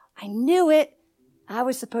 I knew it. I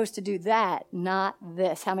was supposed to do that, not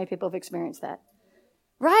this. How many people have experienced that?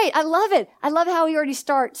 Right, I love it. I love how he already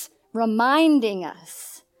starts reminding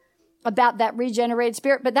us about that regenerated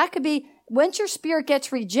spirit. But that could be, once your spirit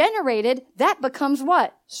gets regenerated, that becomes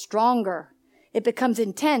what? Stronger. It becomes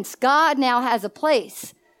intense. God now has a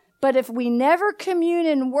place. But if we never commune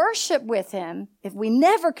and worship with him,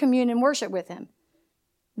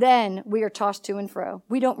 then we are tossed to and fro.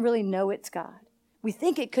 We don't really know it's God. We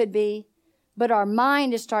think it could be, but our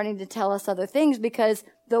mind is starting to tell us other things because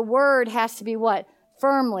the word has to be what?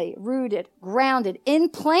 Firmly rooted, grounded,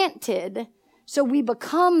 implanted, so we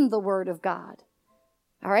become the word of God.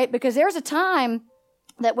 All right? Because there's a time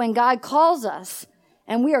that when God calls us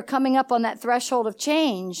and we are coming up on that threshold of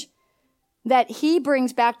change, that he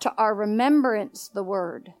brings back to our remembrance the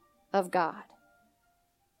word of God.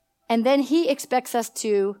 And then he expects us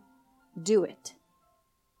to do it.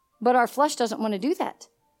 But our flesh doesn't want to do that.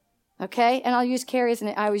 Okay? And I always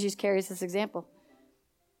use Carrie as this example.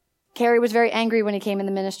 Carrie was very angry when he came in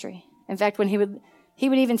the ministry. In fact, when he would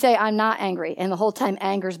even say, I'm not angry. And the whole time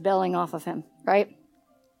anger's belling off of him, right?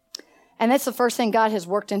 And that's the first thing God has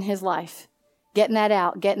worked in his life. Getting that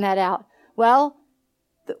out. Well,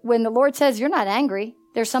 when the Lord says you're not angry,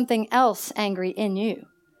 there's something else angry in you.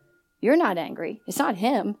 You're not angry. It's not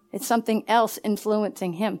him. It's something else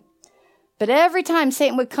influencing him. But every time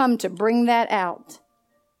Satan would come to bring that out,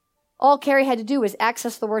 all Carrie had to do was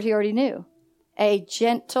access the word he already knew. A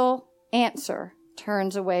gentle answer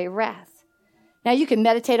turns away wrath. Now you can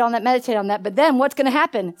meditate on that, but then what's going to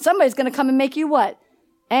happen? Somebody's going to come and make you what?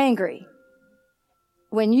 Angry.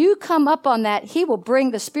 When you come up on that,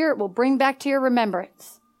 the Spirit will bring back to your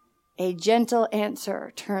remembrance. A gentle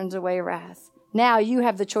answer turns away wrath. Now you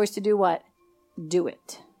have the choice to do what? Do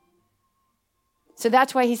it. So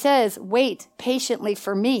that's why he says, wait patiently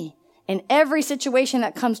for me. In every situation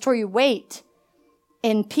that comes toward you, wait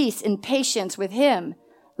in peace, in patience with him.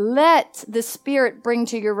 Let the Spirit bring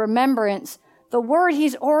to your remembrance the word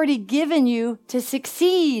he's already given you to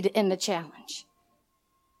succeed in the challenge.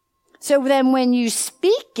 So then when you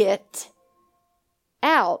speak it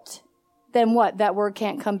out, then what? That word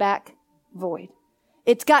can't come back void.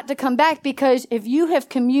 It's got to come back, because if you have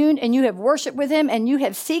communed and you have worshiped with him and you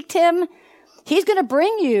have seeked him, he's going to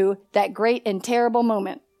bring you that great and terrible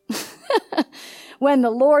moment. When the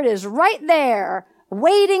Lord is right there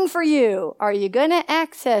waiting for you. Are you going to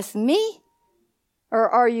access me, or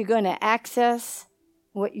are you going to access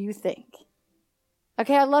what you think?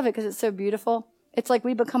 Okay, I love it because it's so beautiful. It's like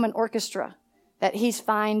we become an orchestra, that he's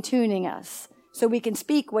fine-tuning us so we can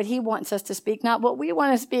speak what he wants us to speak, not what we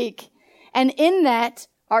want to speak. And in that,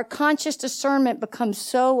 our conscious discernment becomes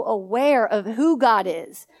so aware of who God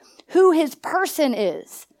is, who his person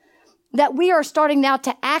is, that we are starting now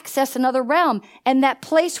to access another realm. And that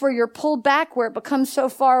place where you're pulled back, where it becomes so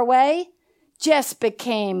far away, just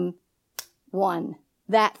became one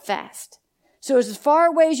that fast. So as far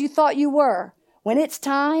away as you thought you were, when it's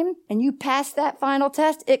time and you pass that final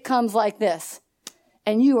test, it comes like this.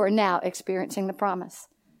 And you are now experiencing the promise.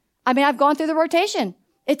 I mean, I've gone through the rotation.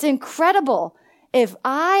 It's incredible. If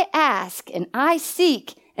I ask and I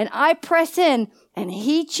seek and I press in and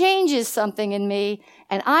he changes something in me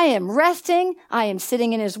and I am resting, I am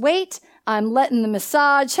sitting in his weight, I'm letting the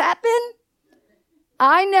massage happen,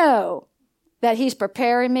 I know that he's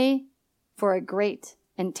preparing me for a great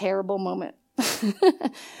and terrible moment.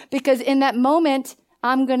 Because in that moment,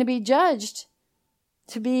 I'm going to be judged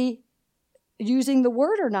to be using the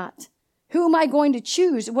word or not. Who am I going to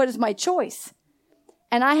choose? What is my choice?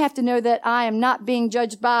 And I have to know that I am not being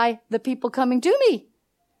judged by the people coming to me.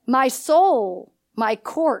 My soul, my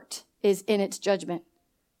court is in its judgment.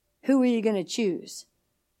 Who are you going to choose?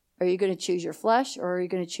 Are you going to choose your flesh, or are you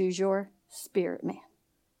going to choose your spirit man?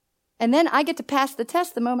 And then I get to pass the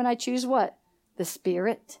test the moment I choose what? The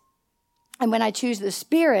Spirit. And when I choose the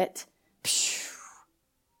Spirit,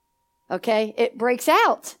 okay, it breaks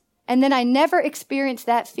out. And then I never experience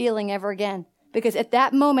that feeling ever again. Because at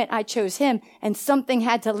that moment, I chose him and something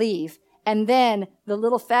had to leave. And then the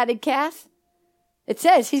little fatted calf, it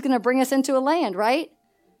says he's going to bring us into a land, right?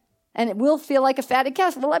 And it will feel like a fatted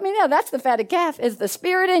calf. Well, let me know. That's the fatted calf, is the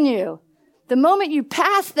Spirit in you. The moment you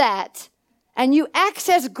pass that and you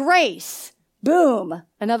access grace, boom,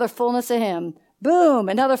 another fullness of him. Boom,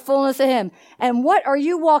 another fullness of him. And what are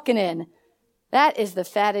you walking in? That is the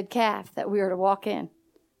fatted calf that we are to walk in,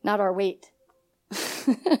 not our weight.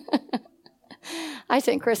 I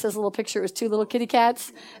sent Chris this little picture. It was two little kitty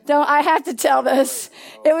cats. Don't I have to tell this?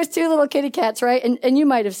 It was two little kitty cats, right? And you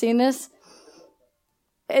might have seen this.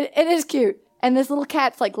 It is cute. And this little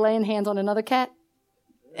cat's like laying hands on another cat.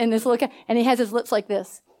 And this little cat, and he has his lips like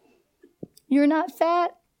this. You're not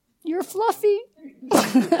fat. You're fluffy.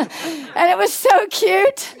 And it was so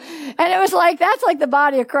cute. And it was like, that's like the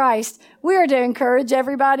body of Christ. We are to encourage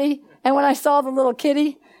everybody. And when I saw the little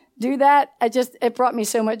kitty do that, it brought me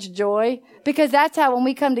so much joy, because that's how, when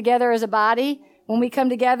we come together as a body, when we come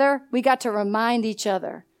together, we got to remind each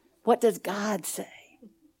other, what does God say?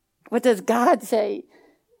 What does God say?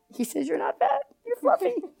 He says, you're not fat, you're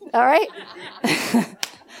fluffy. All right.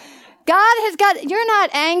 God has got, you're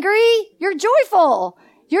not angry. You're joyful.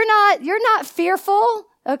 You're not fearful.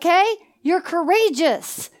 Okay. You're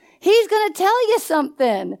courageous. He's going to tell you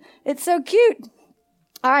something. It's so cute.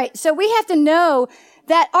 All right. So we have to know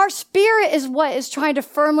that our spirit is what is trying to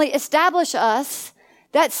firmly establish us.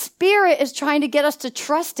 That Spirit is trying to get us to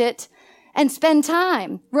trust it and spend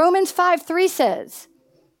time. Romans 5:3 says,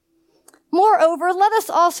 moreover, let us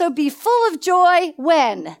also be full of joy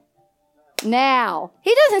when? Now.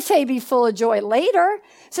 He doesn't say be full of joy later.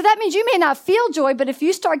 So that means you may not feel joy, but if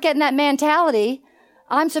you start getting that mentality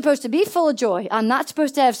I'm supposed to be full of joy. I'm not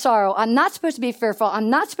supposed to have sorrow. I'm not supposed to be fearful. I'm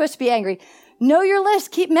not supposed to be angry. Know your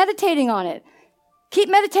list. Keep meditating on it. Keep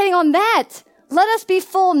meditating on that. Let us be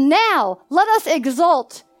full now. Let us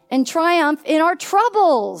exult and triumph in our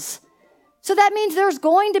troubles. So that means there's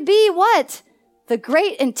going to be what? The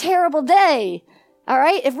great and terrible day. All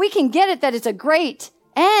right? If we can get it that it's a great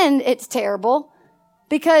and it's terrible,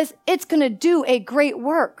 because it's going to do a great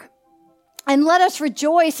work. And let us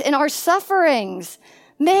rejoice in our sufferings.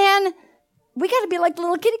 Man, we got to be like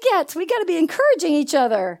little kitty cats. We got to be encouraging each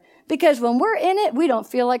other. Because when we're in it, we don't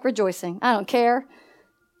feel like rejoicing. I don't care.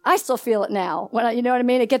 I still feel it now. You know what I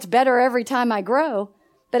mean? It gets better every time I grow.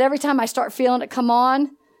 But every time I start feeling it come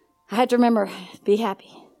on, I have to remember, be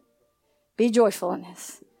happy. Be joyful in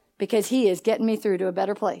this. Because he is getting me through to a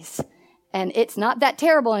better place. And it's not that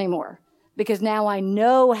terrible anymore. Because now I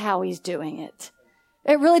know how he's doing it.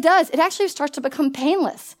 It really does. It actually starts to become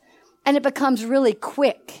painless. And it becomes really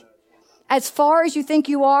quick. As far as you think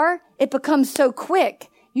you are, it becomes so quick.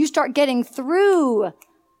 You start getting through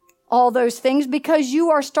all those things because you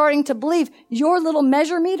are starting to believe your little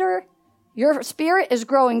measure meter, your spirit is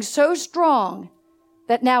growing so strong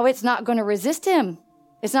that now it's not going to resist him.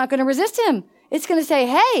 It's not going to resist him. It's going to say,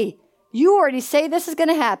 hey, you already say this is going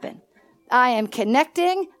to happen. I am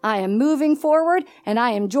connecting, I am moving forward, and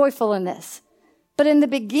I am joyful in this. But in the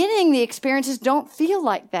beginning, the experiences don't feel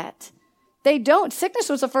like that. They don't. Sickness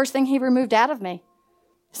was the first thing he removed out of me.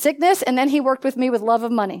 Sickness, and then he worked with me with love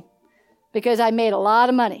of money because I made a lot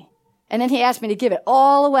of money. And then he asked me to give it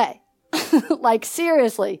all away. Like,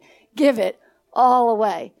 seriously, give it all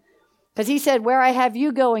away. Because he said, where I have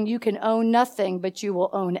you going, you can own nothing, but you will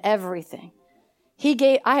own everything.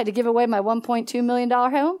 I had to give away my $1.2 million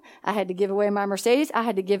home. I had to give away my Mercedes. I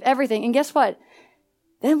had to give everything. And guess what?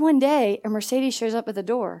 Then one day, a Mercedes shows up at the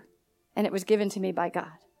door, and it was given to me by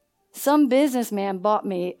God. Some businessman bought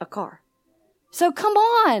me a car. So come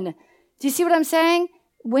on. Do you see what I'm saying?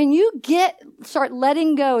 When you start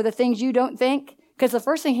letting go the things you don't think, because the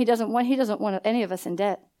first thing he doesn't want any of us in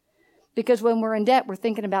debt. Because when we're in debt, we're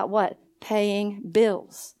thinking about what? Paying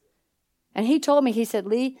bills. And he told me, he said,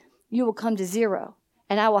 Leigh, you will come to zero,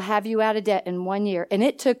 and I will have you out of debt in 1 year. And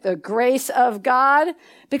it took the grace of God,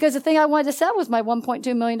 because the thing I wanted to sell was my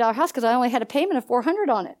 $1.2 million house, because I only had a payment of $400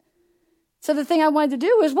 on it. So the thing I wanted to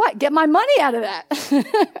do was what? Get my money out of that.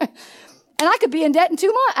 And I could be in debt in 2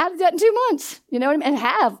 months, out of debt in 2 months, you know what I mean? And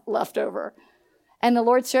have leftover. And the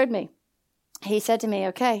Lord showed me. He said to me,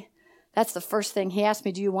 okay, that's the first thing. He asked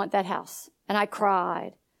me, do you want that house? And I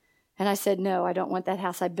cried. And I said, no, I don't want that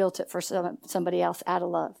house. I built it for somebody else out of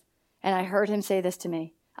love. And I heard him say this to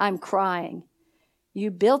me. I'm crying. You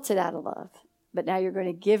built it out of love, but now you're going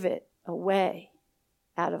to give it away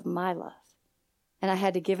out of my love. And I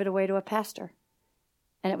had to give it away to a pastor.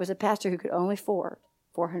 And it was a pastor who could only afford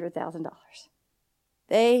 $400,000.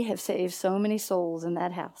 They have saved so many souls in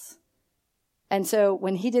that house. And so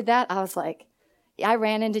when he did that, I was like, I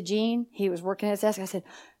ran into Gene. He was working at his desk. I said,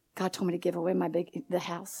 God told me to give away the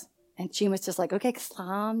house. And Gene was just like, okay,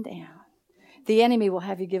 calm down. The enemy will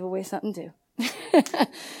have you give away something too.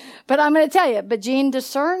 But I'm going to tell you, but Gene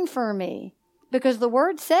discerned for me, because the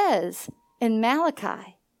word says in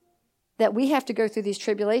Malachi that we have to go through these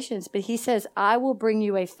tribulations, but he says, I will bring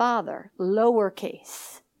you a father,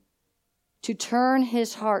 lowercase, to turn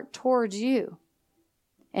his heart towards you.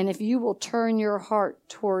 And if you will turn your heart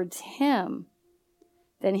towards him,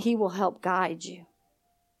 then he will help guide you.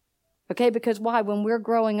 Okay, because why? When we're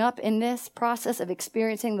growing up in this process of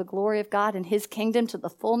experiencing the glory of God and his kingdom to the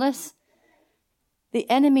fullness, the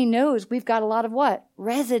enemy knows we've got a lot of what?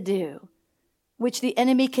 Residue, which the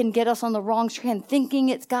enemy can get us on the wrong strand, thinking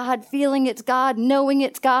it's God, feeling it's God, knowing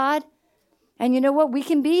it's God. And you know what? We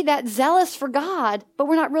can be that zealous for God, but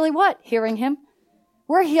we're not really what? Hearing him.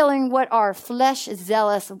 We're hearing what our flesh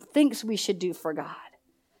zealous thinks we should do for God.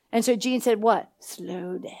 And so Gene said, what?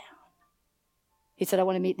 Slow down. He said, I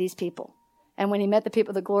want to meet these people. And when he met the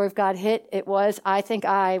people, the glory of God hit. I think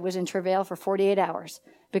I was in travail for 48 hours.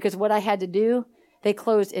 Because what I had to do, they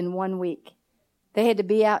closed in 1 week. They had to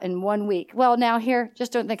be out in 1 week. Well, now here,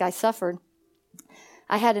 just don't think I suffered.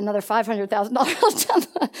 I had another $500,000 down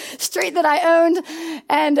the street that I owned.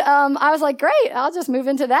 And I was like, great, I'll just move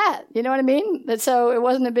into that. You know what I mean? So it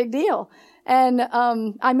wasn't a big deal. And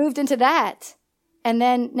I moved into that. And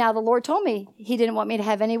then now the Lord told me he didn't want me to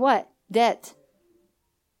have any what? Debt.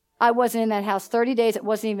 I wasn't in that house 30 days. It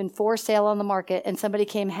wasn't even for sale on the market. And somebody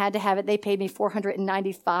came, had to have it. They paid me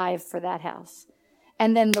 $495 for that house.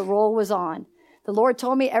 And then the roll was on. The Lord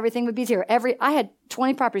told me everything would be zero. I had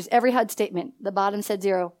 20 properties, every HUD statement. The bottom said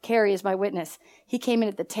zero. Carrie is my witness. He came in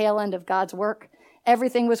at the tail end of God's work.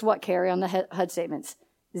 Everything was what, Carrie, on the HUD statements?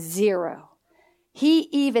 0. He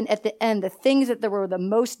even at the end, the things that were the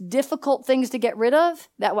most difficult things to get rid of,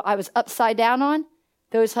 that I was upside down on,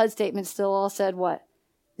 those HUD statements still all said what?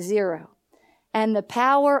 0. And the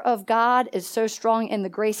power of God is so strong in the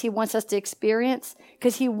grace he wants us to experience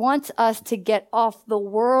because he wants us to get off the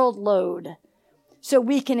world load so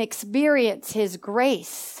we can experience his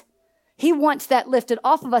grace. He wants that lifted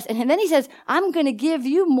off of us. And then he says, I'm going to give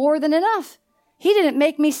you more than enough. He didn't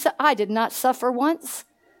make me, I did not suffer once.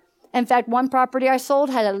 In fact, one property I sold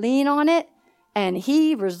had a lien on it, and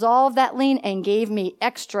he resolved that lien and gave me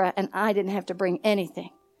extra, and I didn't have to bring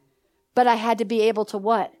anything. But I had to be able to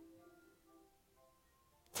what?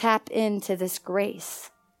 Tap into this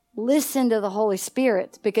grace. Listen to the Holy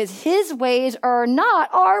Spirit, because his ways are not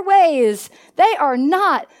our ways. They are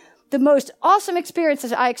not. The most awesome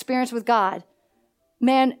experiences I experienced with God,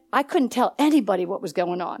 man, I couldn't tell anybody what was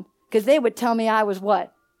going on because they would tell me I was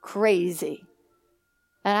what? Crazy.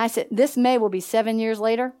 And I said, this May will be 7 years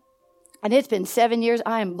later. And it's been 7 years.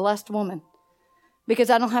 I am a blessed woman because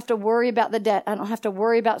I don't have to worry about the debt. I don't have to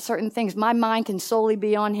worry about certain things. My mind can solely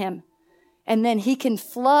be on him. And then he can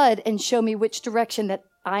flood and show me which direction that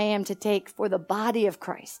I am to take for the body of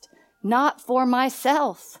Christ, not for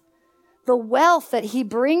myself. The wealth that he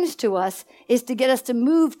brings to us is to get us to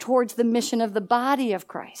move towards the mission of the body of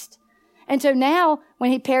Christ. And so now,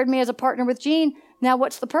 when he paired me as a partner with Jean, now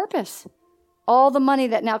what's the purpose? All the money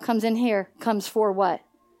that now comes in here comes for what?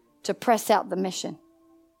 To press out the mission.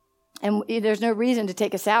 And there's no reason to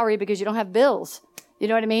take a salary because you don't have bills. You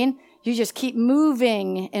know what I mean? You just keep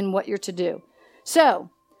moving in what you're to do.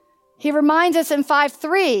 So, he reminds us in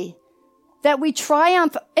 5:3 that we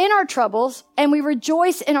triumph in our troubles and we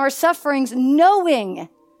rejoice in our sufferings, knowing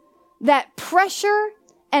that pressure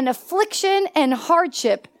and affliction and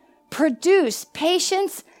hardship produce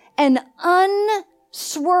patience and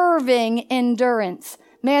unswerving endurance.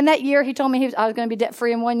 Man, that year he told me I was going to be debt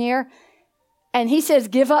free in 1 year. And he says,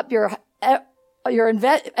 give up your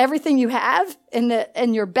everything you have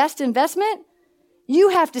in your best investment. You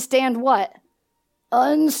have to stand what?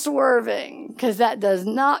 Unswerving, because that does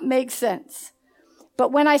not make sense.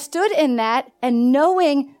 But when I stood in that and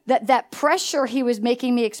knowing that pressure he was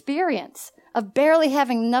making me experience of barely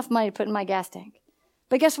having enough money to put in my gas tank.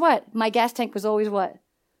 But guess what? My gas tank was always what?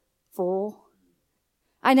 Full.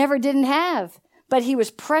 I never didn't have. But he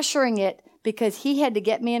was pressuring it because he had to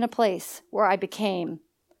get me in a place where I became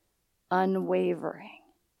unwavering.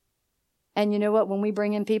 And you know what? When we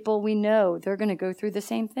bring in people, we know they're going to go through the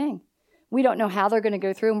same thing. We don't know how they're going to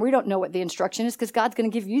go through, and we don't know what the instruction is because God's going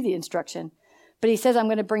to give you the instruction. But he says, I'm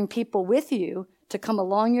going to bring people with you to come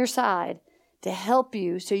along your side to help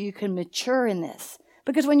you so you can mature in this.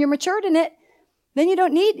 Because when you're matured in it, then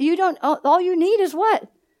all you need is what?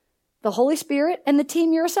 The Holy Spirit and the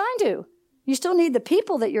team you're assigned to. You still need the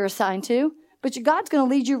people that you're assigned to, but God's going to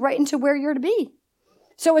lead you right into where you're to be.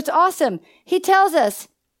 So it's awesome. He tells us,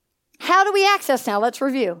 how do we access now? Let's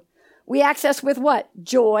review. We access with what?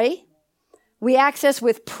 Joy. We access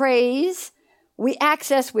with praise. We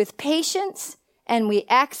access with patience. And we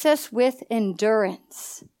access with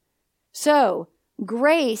endurance. So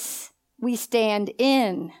grace, we stand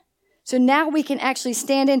in. So now we can actually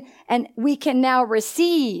stand in and we can now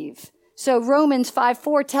receive. So Romans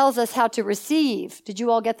 5:4 tells us how to receive. Did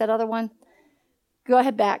you all get that other one? Go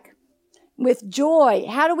ahead back. With joy.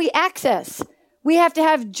 How do we access? We have to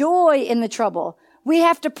have joy in the trouble. We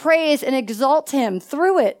have to praise and exalt him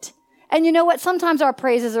through it. And you know what? Sometimes our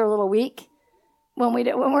praises are a little weak when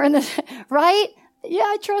we're in this, right? Yeah,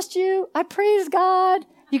 I trust you. I praise God.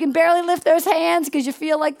 You can barely lift those hands because you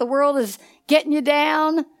feel like the world is getting you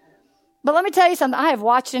down. But let me tell you something. I have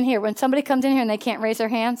watched in here when somebody comes in here and they can't raise their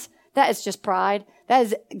hands. That is just pride. That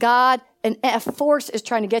is God, and a force is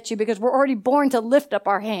trying to get you because we're already born to lift up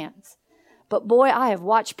our hands. But boy, I have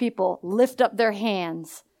watched people lift up their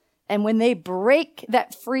hands. And when they break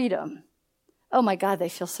that freedom, oh my God, they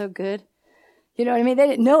feel so good. You know what I mean? They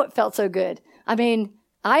didn't know it felt so good. I mean,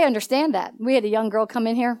 I understand that. We had a young girl come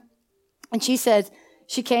in here and she said,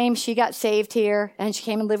 she got saved here and she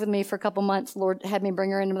came and lived with me for a couple months. Lord had me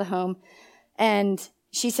bring her into the home. And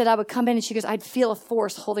she said, I would come in and she goes, I'd feel a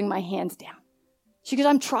force holding my hands down. She goes,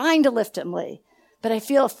 I'm trying to lift him, Leigh, but I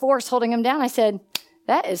feel a force holding him down. I said,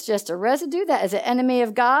 that is just a residue. That is an enemy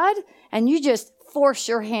of God. And you just force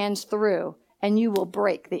your hands through and you will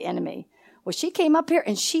break the enemy. Well, she came up here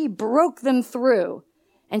and she broke them through.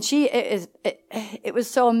 And it was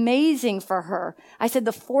so amazing for her. I said,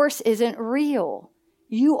 the force isn't real.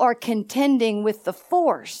 You are contending with the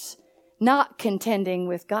force, not contending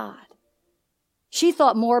with God. She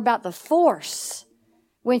thought more about the force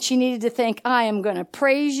when she needed to think, I am going to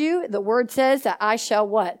praise you. The word says that I shall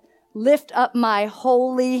what? Lift up my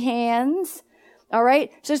holy hands. All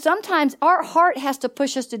right. So sometimes our heart has to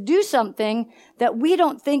push us to do something that we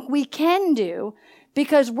don't think we can do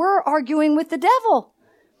because we're arguing with the devil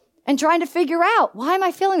and trying to figure out, why am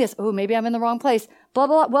I feeling this? Oh, maybe I'm in the wrong place. Blah,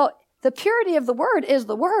 blah, blah. Well, the purity of the word is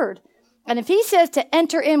the word. And if he says to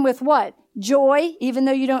enter in with what? Joy, even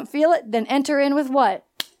though you don't feel it, then enter in with what?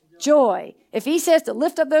 Joy. If he says to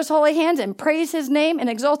lift up those holy hands and praise his name and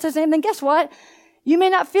exalt his name, then guess what? You may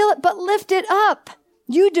not feel it, but lift it up.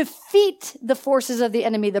 You defeat the forces of the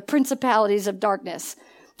enemy, the principalities of darkness.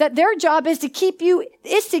 That their job is to keep you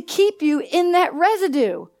in that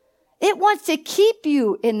residue. It wants to keep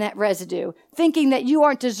you in that residue, thinking that you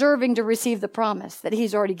aren't deserving to receive the promise that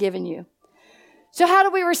he's already given you. So how do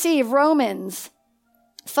we receive Romans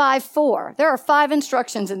 5:4? There are 5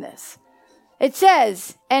 instructions in this. It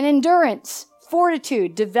says, and endurance,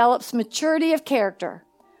 fortitude develops maturity of character,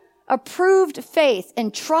 approved faith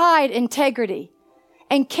and tried integrity.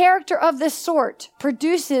 And character of this sort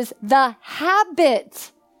produces the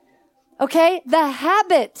habit, okay? The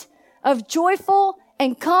habit of joyful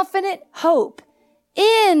and confident hope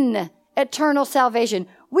in eternal salvation.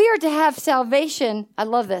 We are to have salvation. I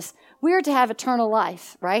love this. We are to have eternal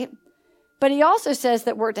life, right? But he also says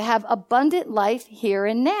that we're to have abundant life here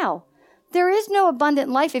and now. There is no abundant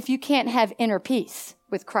life if you can't have inner peace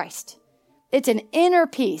with Christ. It's an inner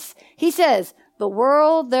peace. He says, the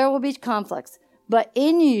world, there will be conflicts. But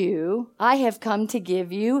in you, I have come to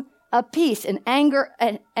give you a peace, an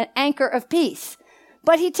anchor of peace.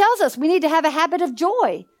 But he tells us we need to have a habit of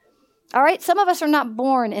joy. All right. Some of us are not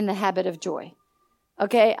born in the habit of joy.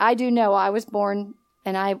 Okay. I do know I was born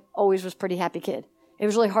and I always was a pretty happy kid. It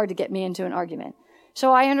was really hard to get me into an argument.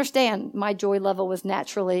 So I understand my joy level was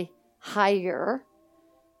naturally higher,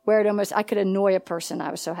 where I could annoy a person.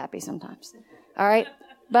 I was so happy sometimes. All right.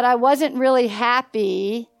 But I wasn't really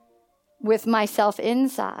happy with myself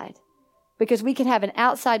inside, because we can have an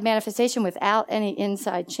outside manifestation without any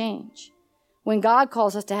inside change. When God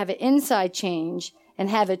calls us to have an inside change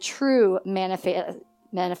and have a true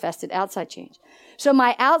manifested outside change. So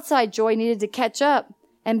my outside joy needed to catch up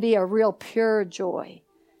and be a real pure joy,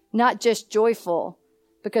 not just joyful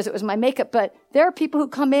because it was my makeup. But there are people who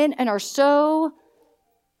come in and are so,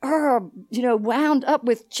 wound up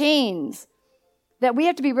with chains that we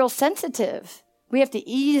have to be real sensitive. We have to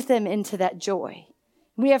ease them into that joy.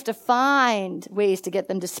 We have to find ways to get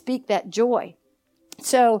them to speak that joy.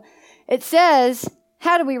 So it says,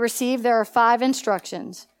 how do we receive? There are 5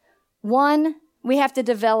 instructions. 1, we have to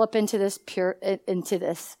develop into this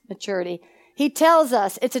maturity. He tells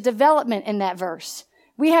us it's a development in that verse.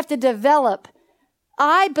 We have to develop.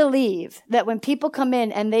 I believe that when people come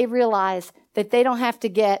in and they realize that they don't have to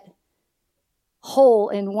get whole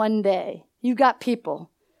in one day, you got people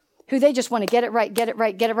who they just want to get it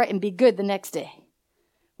right, and be good the next day.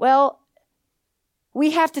 Well,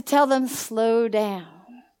 we have to tell them, slow down.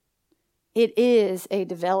 It is a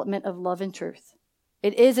development of love and truth.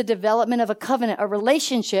 It is a development of a covenant, a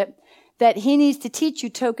relationship that he needs to teach you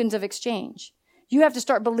tokens of exchange. You have to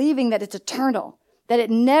start believing that it's eternal, that it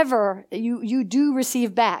never, you do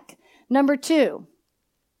receive back. Number 2,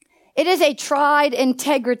 it is a tried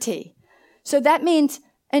integrity. So that means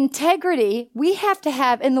integrity we have to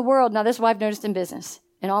have in the world. Now, this is what I've noticed in business,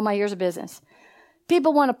 in all my years of business.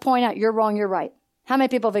 People want to point out, you're wrong, you're right. How many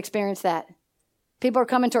people have experienced that? People are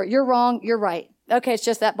coming toward, you're wrong, you're right. Okay, it's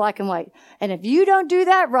just that black and white. And if you don't do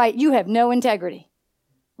that right, you have no integrity,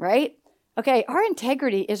 right? Okay, our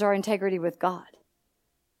integrity is our integrity with God.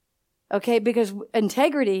 Okay, because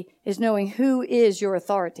integrity is knowing who is your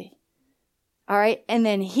authority. All right, and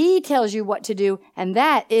then he tells you what to do, and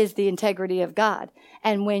that is the integrity of God.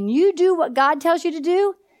 And when you do what God tells you to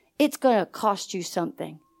do, it's going to cost you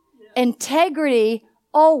something. Yeah. Integrity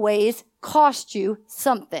always costs you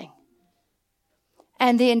something.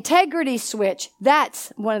 And the integrity switch,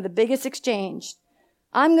 that's one of the biggest exchange.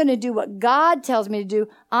 I'm going to do what God tells me to do.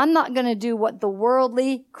 I'm not going to do what the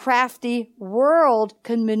worldly, crafty world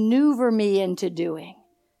can maneuver me into doing.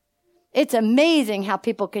 It's amazing how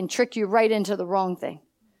people can trick you right into the wrong thing.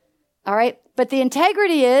 All right? But the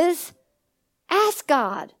integrity is, ask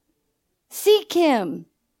God. Seek him.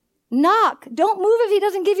 Knock. Don't move if he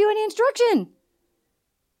doesn't give you any instruction.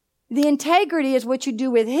 The integrity is what you do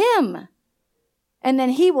with him. And then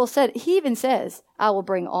he even says, I will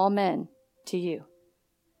bring all men to you.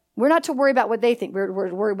 We're not to worry about what they think. We're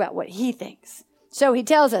to worry about what he thinks. So he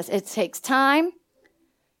tells us it takes time.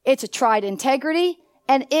 It's a tried integrity.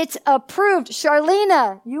 And it's approved.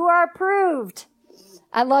 Charlena, you are approved.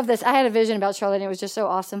 I love this. I had a vision about Charlena. It was just so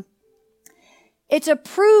awesome. It's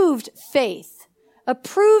approved faith.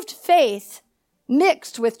 Approved faith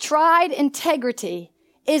mixed with tried integrity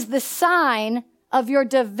is the sign of your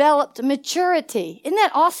developed maturity. Isn't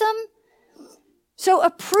that awesome? So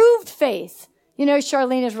approved faith. You know,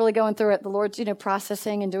 Charlene is really going through it. The Lord's,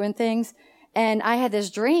 processing and doing things. And I had this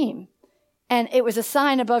dream. And it was a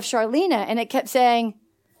sign above Charlena. And it kept saying,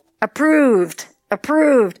 approved,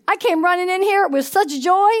 approved. I came running in here with such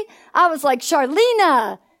joy. I was like,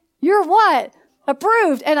 Charlena, you're what?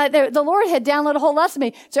 Approved. And the Lord had downloaded a whole lot of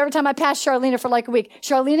me. So every time I passed Charlena for like a week,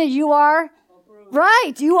 Charlena, you are approved.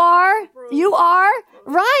 Right. You are. Approved. You are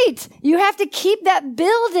right. You have to keep that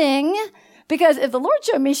building, because if the Lord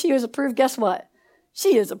showed me she was approved, guess what?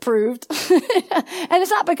 She is approved. And it's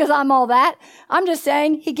not because I'm all that. I'm just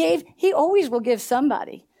saying he always will give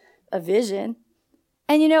somebody a vision.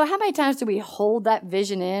 And how many times do we hold that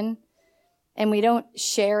vision in and we don't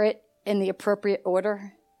share it in the appropriate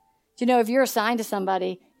order? If you're assigned to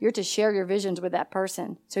somebody, you're to share your visions with that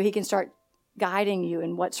person so he can start guiding you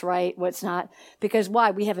in what's right, what's not. Because why?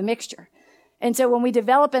 We have a mixture. And so when we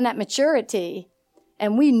develop in that maturity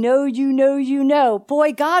and we know,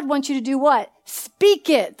 boy, God wants you to do what? Speak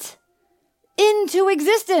it into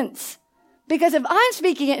existence. Because if I'm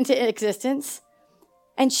speaking it into existence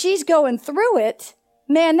and she's going through it,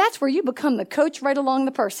 man, that's where you become the coach right along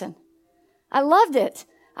the person. I loved it.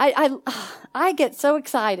 I get so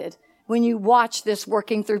excited when you watch this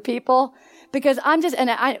working through people, because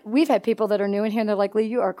we've had people that are new in here and they're like, Leigh,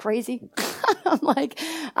 you are crazy. I'm like,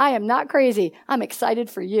 I am not crazy. I'm excited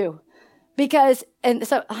for you. I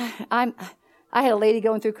had a lady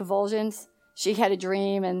going through convulsions. She had a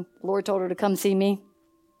dream and the Lord told her to come see me.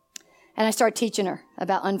 And I started teaching her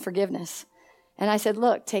about unforgiveness. And I said,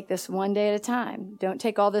 look, take this one day at a time. Don't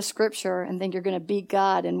take all this scripture and think you're going to beat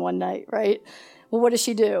God in one night, right? Well, what does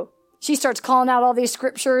she do? She starts calling out all these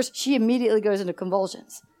scriptures. She immediately goes into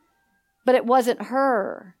convulsions. But it wasn't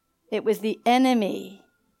her. It was the enemy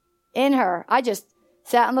in her. I just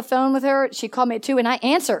sat on the phone with her. She called me at 2 and I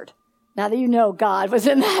answered. Now that God was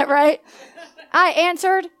in that, right? I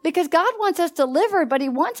answered because God wants us delivered, but he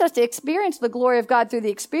wants us to experience the glory of God through the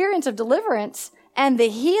experience of deliverance and the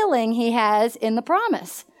healing he has in the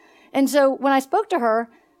promise. And so when I spoke to her,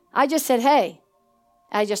 I just said, hey,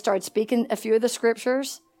 I just started speaking a few of the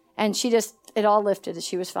scriptures and it all lifted and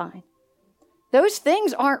she was fine. Those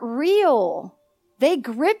things aren't real. They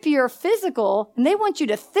grip your physical and they want you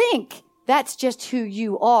to think that's just who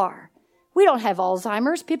you are. We don't have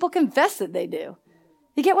Alzheimer's. People confess that they do.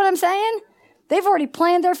 You get what I'm saying? They've already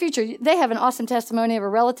planned their future. They have an awesome testimony of a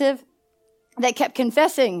relative that kept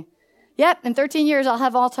confessing, yep, in 13 years, I'll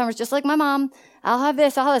have Alzheimer's just like my mom. I'll have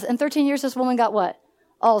this, I'll have this. In 13 years, this woman got what?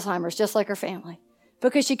 Alzheimer's, just like her family.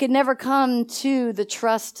 Because she could never come to the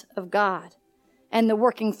trust of God and the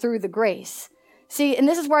working through the grace. See, and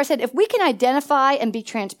this is where I said, if we can identify and be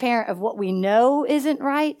transparent of what we know isn't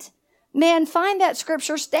right, man, find that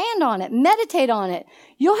scripture, stand on it, meditate on it.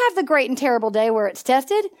 You'll have the great and terrible day where it's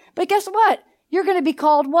tested, but guess what? You're going to be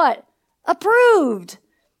called what? Approved.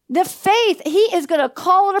 The faith, he is going to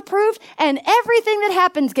call it approved, and everything that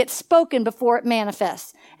happens gets spoken before it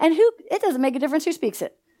manifests. And it doesn't make a difference who speaks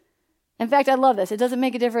it. In fact, I love this. It doesn't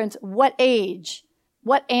make a difference what age,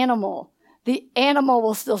 what animal. The animal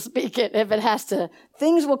will still speak it if it has to.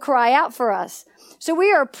 Things will cry out for us. So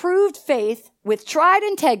we are approved faith with tried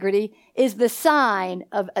integrity is the sign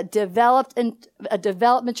of a developed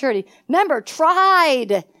maturity. Remember,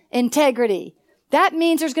 tried integrity. That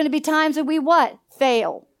means there's going to be times that we what?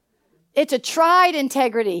 Fail. It's a tried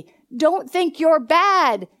integrity. Don't think you're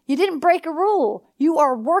bad. You didn't break a rule. You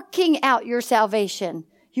are working out your salvation.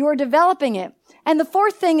 You are developing it. And the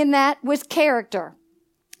fourth thing in that was character.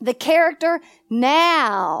 The character,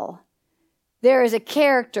 now there is a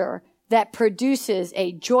character that produces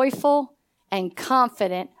a joyful and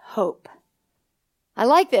confident hope. I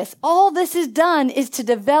like this. All this is done is to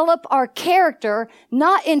develop our character,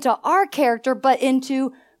 not into our character, but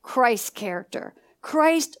into Christ's character.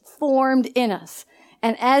 Christ formed in us.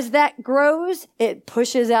 And as that grows, it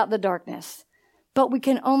pushes out the darkness. But we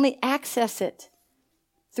can only access it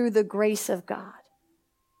through the grace of God.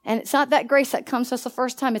 And it's not that grace that comes to us the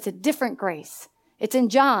first time. It's a different grace. It's in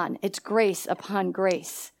John. It's grace upon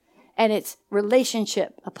grace. And it's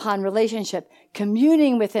relationship upon relationship,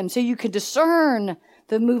 communing with him so you can discern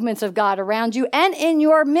the movements of God around you and in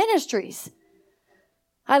your ministries.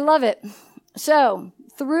 I love it. So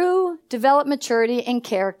through developed maturity and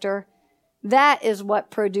character, that is what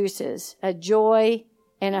produces a joy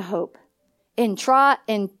and a hope. In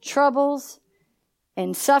troubles,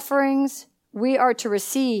 in sufferings, we are to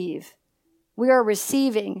receive We are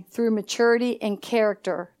receiving through maturity and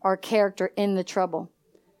character, our character in the trouble.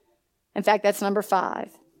 In fact, that's number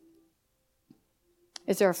 5.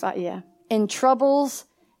 Is there a 5? Yeah. In troubles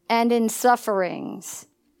and in sufferings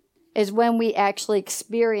is when we actually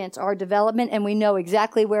experience our development and we know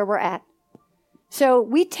exactly where we're at. So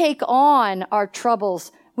we take on our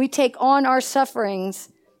troubles. We take on our sufferings.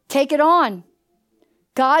 Take it on.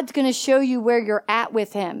 God's going to show you where you're at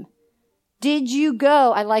with him. Did you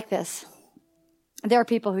go? I like this. There are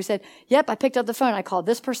people who said, yep, I picked up the phone. I called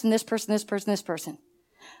this person, this person, this person, this person.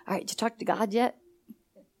 All right, did you talk to God yet?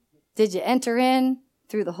 Did you enter in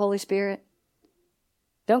through the Holy Spirit?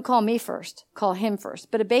 Don't call me first. Call him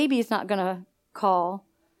first. But a baby is not going to call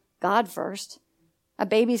God first. A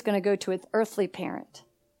baby is going to go to its earthly parent.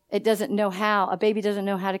 It doesn't know how. A baby doesn't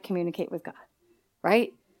know how to communicate with God,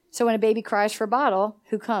 right? So when a baby cries for a bottle,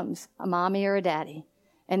 who comes? A mommy or a daddy.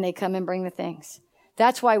 And they come and bring the things.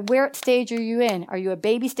 That's why, where stage are you in? Are you a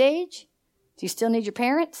baby stage? Do you still need your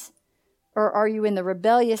parents? Or are you in the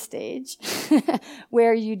rebellious stage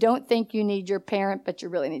where you don't think you need your parent, but you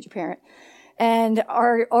really need your parent? And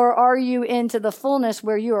are you into the fullness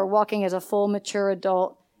where you are walking as a full, mature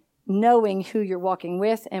adult, knowing who you're walking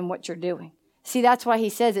with and what you're doing? See, that's why he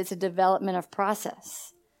says it's a development of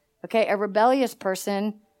process. Okay, a rebellious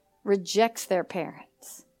person rejects their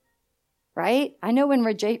parents, right? I know when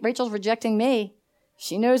Rachel's rejecting me,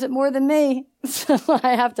 she knows it more than me, so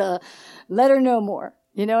I have to let her know more.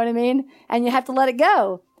 You know what I mean? And you have to let it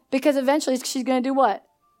go, because eventually she's going to do what?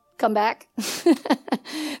 Come back.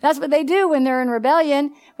 That's what they do when they're in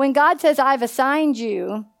rebellion. When God says, I've assigned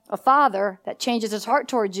you a father that changes his heart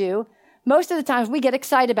towards you, most of the times we get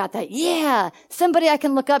excited about that. Yeah, somebody I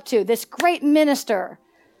can look up to, this great minister.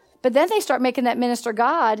 But then they start making that minister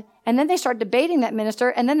God, and then they start debating that minister,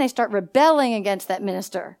 and then they start rebelling against that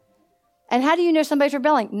minister. And how do you know somebody's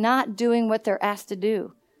rebelling? Not doing what they're asked to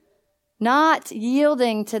do. Not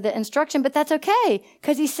yielding to the instruction, but that's okay,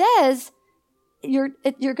 because he says you're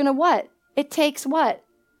going to what? It takes what?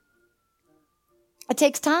 It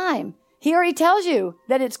takes time. He already tells you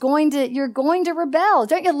that you're going to rebel.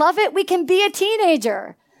 Don't you love it? We can be a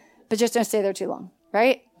teenager, but just don't stay there too long,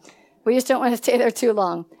 right? We just don't want to stay there too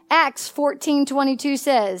long. Acts 14:22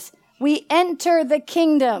 says, we enter the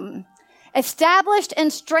kingdom, established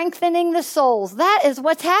and strengthening the souls. That is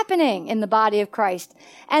what's happening in the body of Christ.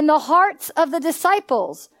 And the hearts of the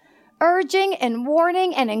disciples, urging and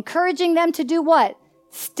warning and encouraging them to do what?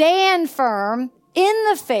 Stand firm in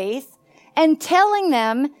the faith, and telling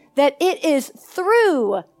them that it is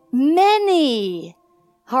through many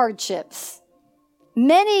hardships,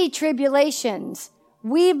 many tribulations,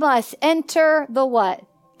 we must enter the what?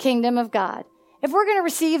 Kingdom of God. If we're going to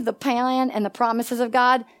receive the plan and the promises of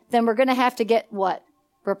God, then we're going to have to get what?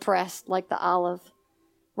 Repressed, like the olive.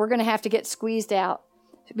 We're going to have to get squeezed out.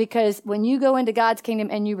 Because when you go into God's kingdom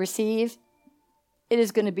and you receive, it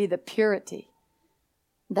is going to be the purity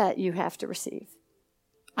that you have to receive.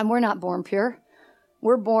 And we're not born pure.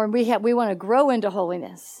 We're born, we want to grow into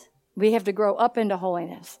holiness. We have to grow up into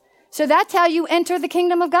holiness. So that's how you enter the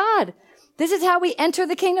kingdom of God. This is how we enter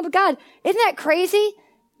the kingdom of God. Isn't that crazy?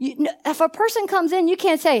 If a person comes in, you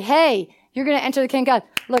can't say, hey, you're going to enter the kingdom of God.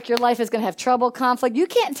 Look, your life is going to have trouble, conflict. You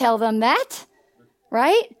can't tell them that,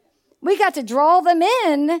 right? We got to draw them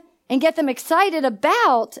in and get them excited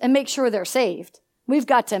about and make sure they're saved. We've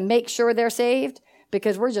got to make sure they're saved,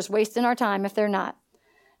 because we're just wasting our time if they're not.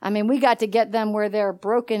 I mean, we got to get them where they're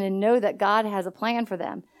broken and know that God has a plan for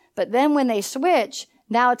them. But then when they switch,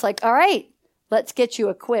 now it's like, all right, let's get you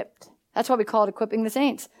equipped. That's why we call it equipping the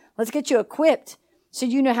saints. Let's get you equipped so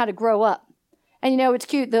you know how to grow up. And it's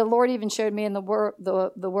cute. The Lord even showed me in the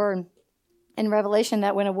word in Revelation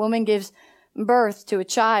that when a woman gives birth to a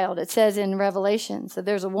child, it says in Revelation, so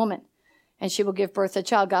there's a woman and she will give birth to a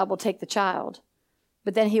child. God will take the child,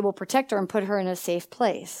 but then he will protect her and put her in a safe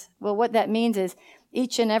place. Well, what that means is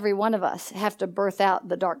each and every one of us have to birth out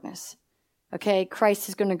the darkness. Okay, Christ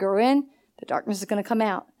is going to go in, the darkness is going to come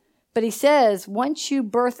out. But he says, once you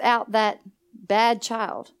birth out that bad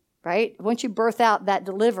child, right? Once you birth out that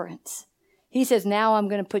deliverance, he says, now I'm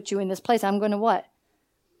going to put you in this place. I'm going to what?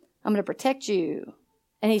 I'm going to protect you.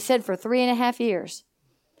 And he said for 3.5 years.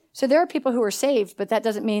 So there are people who are saved, but that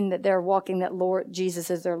doesn't mean that they're walking that Lord, Jesus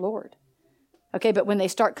is their Lord. Okay, but when they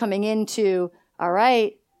start coming into, all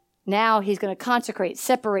right, now he's going to consecrate,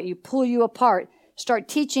 separate you, pull you apart, start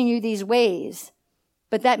teaching you these ways.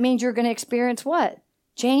 But that means you're going to experience what?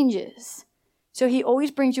 Changes. So he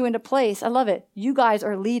always brings you into place. I love it. You guys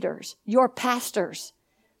are leaders. You're pastors.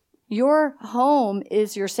 Your home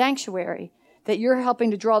is your sanctuary that you're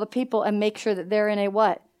helping to draw the people and make sure that they're in a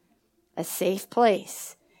what? A safe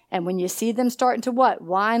place. And when you see them starting to what?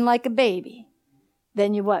 Whine like a baby.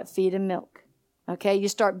 Then you what? Feed them milk. Okay? You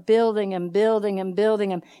start building them,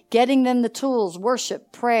 getting them the tools,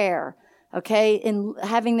 worship, prayer, okay? And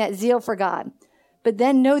having that zeal for God. But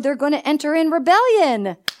then no, they're going to enter in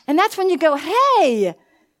rebellion. And that's when you go, hey,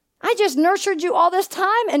 I just nurtured you all this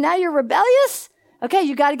time and now you're rebellious? Okay,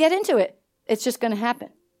 you got to get into it. It's just going to happen.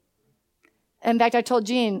 In fact, I told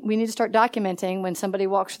Jean, we need to start documenting when somebody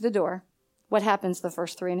walks through the door, what happens the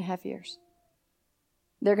first 3.5 years.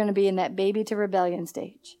 They're going to be in that baby to rebellion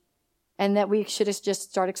stage. And that we should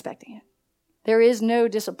just start expecting it. There is no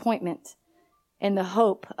disappointment in the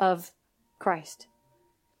hope of Christ.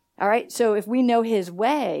 All right, so if we know his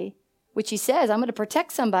way, which he says, I'm going to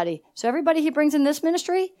protect somebody. So everybody he brings in this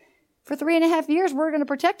ministry, for 3.5 years, we're going to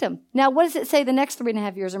protect him. Now, what does it say the next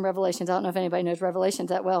 3.5 years in Revelations? I don't know if anybody knows Revelations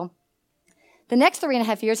that well. The next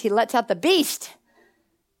 3.5 years, he lets out the beast,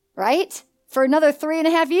 right? For another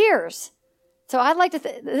 3.5 years. So I'd like to,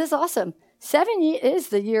 this is awesome. 7 is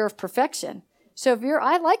the year of perfection. So if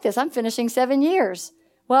I like this, I'm finishing 7 years.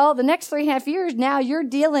 Well, the next 3.5 years, now you're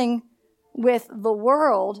dealing with the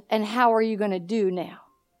world, and how are you going to do now?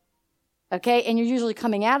 Okay, and you're usually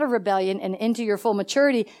coming out of rebellion and into your full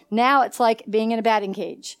maturity. Now it's like being in a batting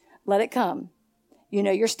cage. Let it come. You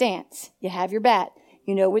know your stance. You have your bat.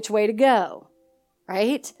 You know which way to go,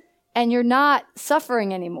 right? And you're not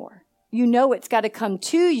suffering anymore. You know it's got to come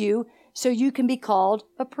to you so you can be called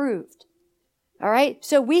approved. All right?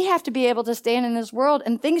 So we have to be able to stand in this world,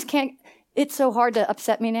 and things can't, it's so hard to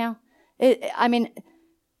upset me now.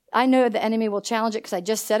 I know the enemy will challenge it because I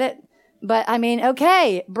just said it. But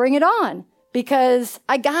okay, bring it on because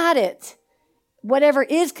I got it. Whatever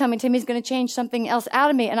is coming to me is going to change something else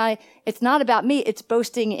out of me. And it's not about me. It's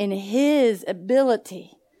boasting in his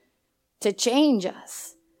ability to change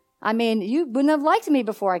us. You wouldn't have liked me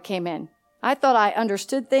before I came in. I thought I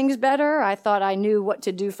understood things better. I thought I knew what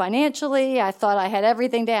to do financially. I thought I had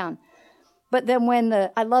everything down. But then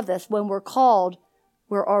I love this, when we're called,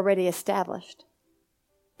 we're already established.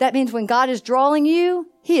 That means when God is drawing you,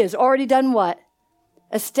 he has already done what?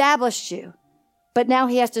 Established you. But now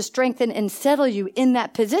he has to strengthen and settle you in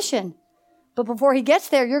that position. But before he gets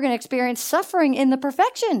there, you're going to experience suffering in the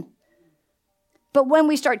perfection. But when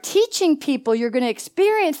we start teaching people, you're going to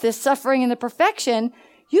experience this suffering in the perfection,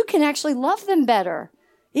 you can actually love them better.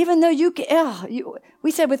 Even though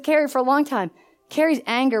we said with Carrie for a long time, Carrie's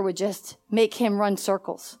anger would just make him run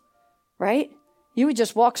circles, right? You would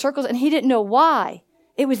just walk circles and he didn't know why.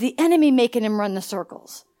 It was the enemy making him run the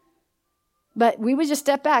circles. But we would just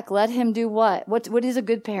step back, let him do what? What does a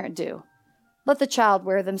good parent do? Let the child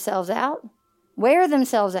wear themselves out. Wear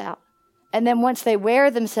themselves out. And then once they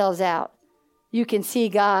wear themselves out, you can see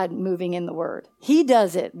God moving in the word. He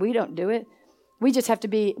does it. We don't do it. We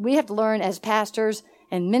have to learn as pastors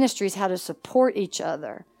and ministries how to support each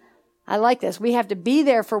other. I like this. We have to be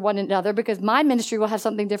there for one another because my ministry will have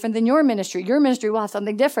something different than your ministry. Your ministry will have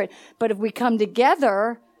something different. But if we come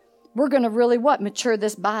together, we're going to really mature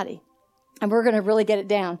this body. And we're going to really get it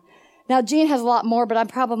down. Now, Gene has a lot more, but I'm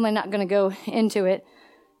probably not going to go into it.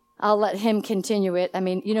 I'll let him continue it.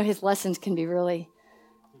 His lessons can be really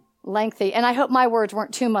lengthy. And I hope my words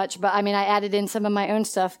weren't too much, but I added in some of my own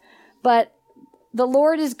stuff. But the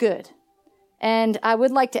Lord is good. And I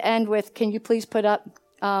would like to end with, can you please put up,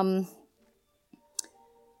 I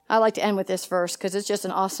like to end with this verse because it's just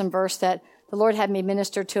an awesome verse that the Lord had me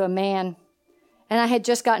minister to a man. And I had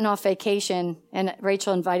just gotten off vacation, and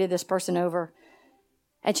Rachel invited this person over.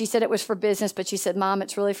 And she said it was for business, but she said, Mom,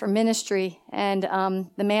 it's really for ministry. And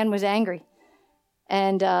the man was angry.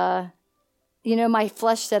 And, my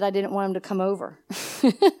flesh said I didn't want him to come over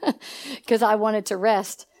because I wanted to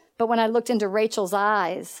rest. But when I looked into Rachel's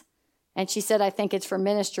eyes, and she said, I think it's for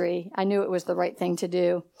ministry, I knew it was the right thing to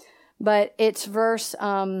do. But it's verse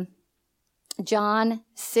John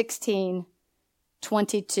 16,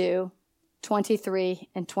 22. 23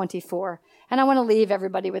 and 24. And I want to leave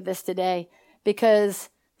everybody with this today because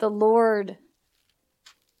the Lord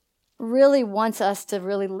really wants us to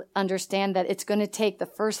really understand that it's going to take, the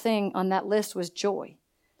first thing on that list was joy.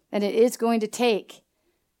 And it is going to take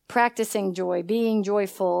practicing joy, being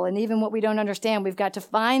joyful, and even what we don't understand, we've got to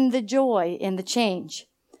find the joy in the change.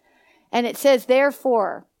 And it says,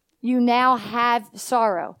 therefore, you now have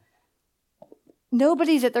sorrow.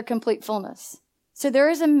 Nobody's at their complete fullness. So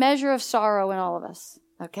there is a measure of sorrow in all of us,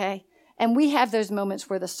 okay? And we have those moments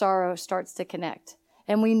where the sorrow starts to connect.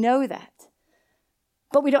 And we know that.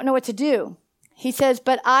 But we don't know what to do. He says,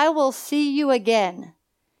 but I will see you again,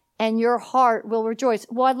 and your heart will rejoice.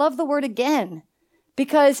 Well, I love the word again,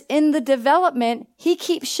 because in the development, he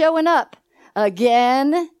keeps showing up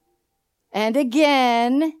again and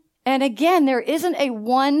again And again, there isn't a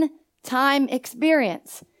one-time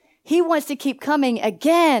experience. He wants to keep coming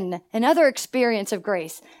again, another experience of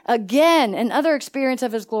grace. Again, another experience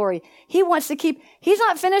of his glory. He wants to keep, he's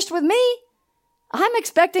not finished with me. I'm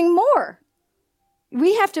expecting more.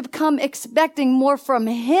 We have to come expecting more from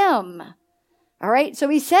him. All right. So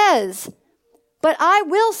he says, but I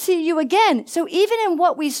will see you again. So even in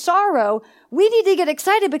what we sorrow, we need to get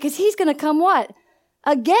excited because he's going to come what?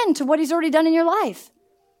 Again to what he's already done in your life.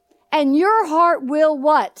 And your heart will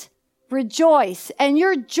what? Rejoice. And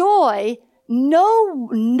your joy, no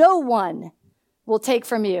one will take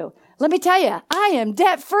from you. Let me tell you, I am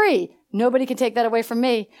debt free. Nobody can take that away from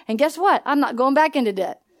me. And guess what? I'm not going back into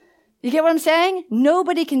debt. You get what I'm saying?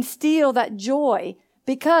 Nobody can steal that joy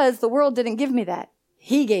because the world didn't give me that.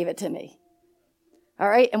 He gave it to me. All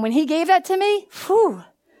right. And when he gave that to me,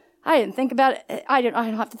 I didn't think about it. I don't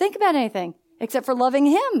have to think about anything except for loving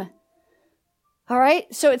him. All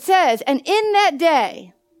right. So it says, and in that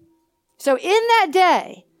day,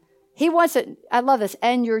 he wants it. I love this.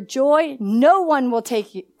 And your joy, no one will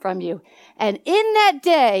take from you. And in that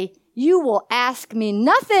day, you will ask me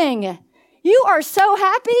nothing. You are so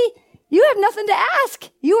happy. You have nothing to ask.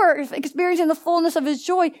 You are experiencing the fullness of his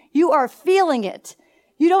joy. You are feeling it.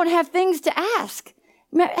 You don't have things to ask.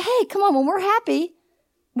 Hey, come on. When we're happy,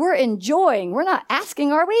 we're enjoying. We're not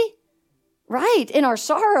asking, are we? Right. In our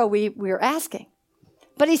sorrow, we're asking.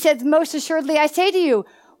 But he says, most assuredly, I say to you,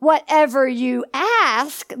 whatever you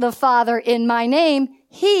ask the Father in my name,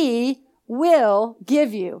 he will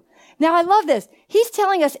give you. Now, I love this. He's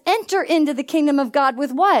telling us, enter into the kingdom of God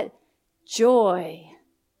with what? Joy.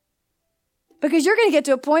 Because you're going to get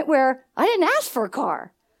to a point where I didn't ask for a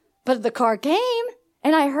car, but the car came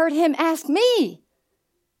and I heard him ask me,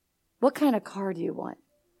 what kind of car do you want?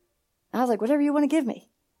 And I was like, whatever you want to give me.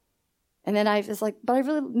 And then I was like, but I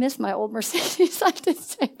really miss my old Mercedes. I did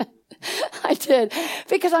say that. I did.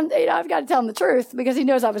 Because I've got to tell him the truth because he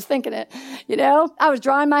knows I was thinking it. I was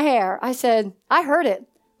drying my hair. I said, I heard it.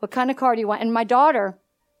 What kind of car do you want? And my daughter,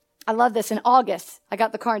 I love this, in August, I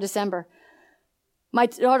got the car in December. My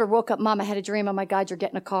daughter woke up, Mom, I had a dream. Oh my God, you're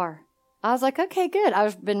getting a car. I was like, okay, good.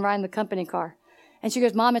 I've been riding the company car. And she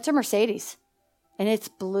goes, Mom, it's a Mercedes and it's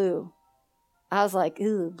blue. I was like,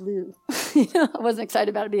 ooh, blue. I wasn't excited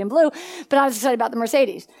about it being blue, but I was excited about the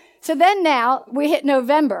Mercedes. So then now we hit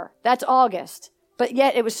November. That's August. But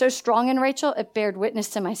yet it was so strong in Rachel, it bared witness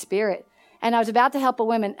to my spirit. And I was about to help a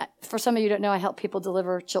woman. For some of you who don't know, I help people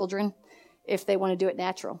deliver children if they want to do it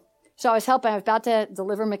natural. So I was about to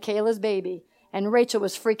deliver Michaela's baby. And Rachel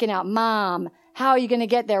was freaking out. Mom, how are you going to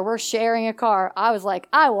get there? We're sharing a car. I was like,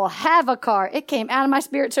 I will have a car. It came out of my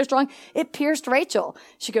spirit so strong, it pierced Rachel.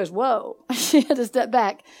 She goes, whoa. She had to step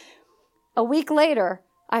back. A week later,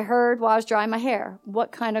 I heard while I was drying my hair,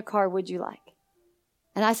 what kind of car would you like?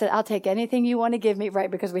 And I said, I'll take anything you want to give me, right?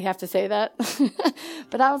 Because we have to say that.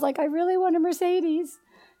 But I was like, I really want a Mercedes.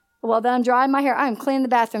 Well, then I'm drying my hair. I'm cleaning the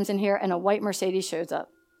bathrooms in here, and a white Mercedes shows up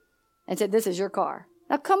and said, this is your car.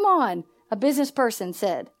 Now, come on. A business person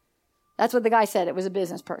said. That's what the guy said. It was a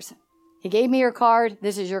business person. He gave me your card.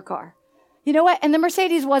 This is your car. You know what? And the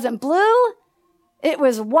Mercedes wasn't blue. It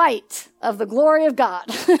was white of the glory of God.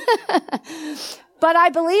 But I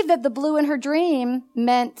believe that the blue in her dream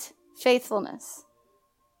meant faithfulness.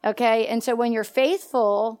 Okay? And so when you're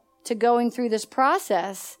faithful to going through this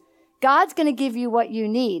process, God's going to give you what you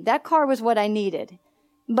need. That car was what I needed.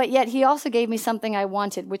 But yet he also gave me something I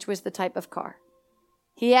wanted, which was the type of car.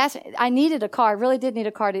 He asked, I needed a car. I really did need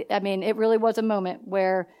a car. It really was a moment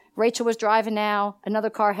where Rachel was driving now.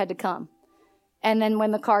 Another car had to come. And then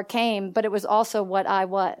when the car came, but it was also what I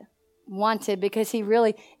wanted, because he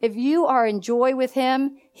really, if you are in joy with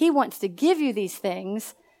him, he wants to give you these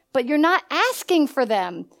things, but you're not asking for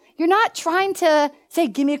them. You're not trying to say,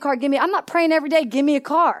 give me a car, I'm not praying every day, give me a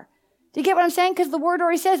car. Do you get what I'm saying? Because the word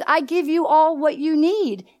already says, I give you all what you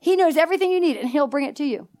need. He knows everything you need and he'll bring it to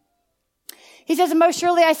you. He says, and most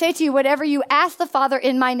surely I say to you, whatever you ask the Father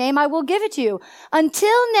in my name, I will give it to you.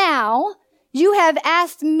 Until now, you have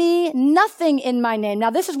asked me nothing in my name.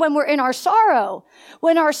 Now, this is when we're in our sorrow.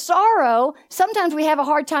 When our sorrow, sometimes we have a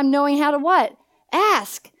hard time knowing how to what?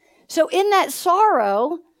 Ask. So in that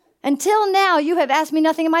sorrow, until now, you have asked me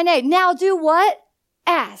nothing in my name. Now do what?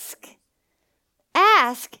 Ask.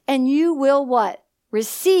 Ask, and you will what?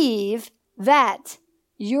 Receive that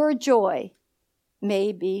your joy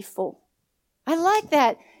may be full. I like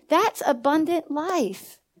that. That's abundant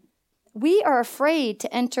life. We are afraid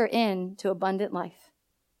to enter into abundant life.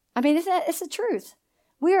 It's the truth.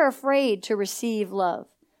 We are afraid to receive love.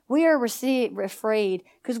 We are afraid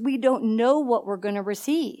because we don't know what we're going to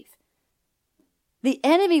receive. The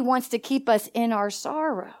enemy wants to keep us in our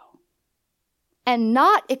sorrow. and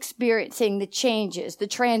not experiencing the changes, the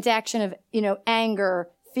transaction of, anger,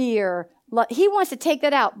 fear. He wants to take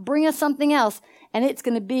that out, bring us something else, and it's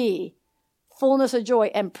going to be fullness of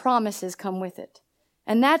joy, and promises come with it.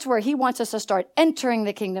 And that's where he wants us to start entering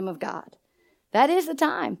the kingdom of God. That is the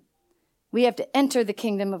time. We have to enter the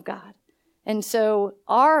kingdom of God. And so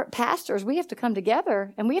our pastors, we have to come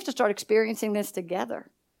together and we have to start experiencing this together.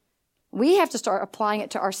 We have to start applying it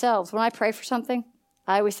to ourselves. When I pray for something,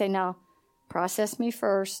 I always say, now, process me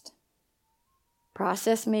first.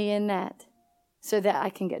 Process me in that so that I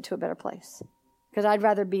can get to a better place. Because I'd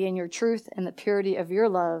rather be in your truth and the purity of your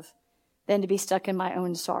love than to be stuck in my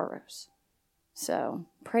own sorrows. So,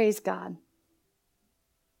 praise God.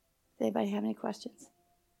 Does anybody have any questions?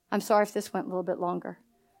 I'm sorry if this went a little bit longer.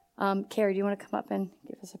 Carrie, do you want to come up and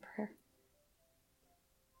give us a prayer?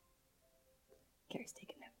 Carrie's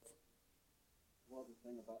taking notes. Well, the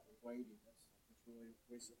thing about the waiting, it's really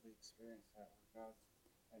recently experienced that with God.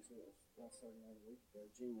 Actually, it was last Sunday night a week ago.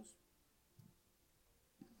 Gene was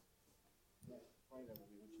praying over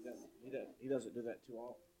me, which he doesn't do that too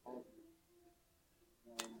often.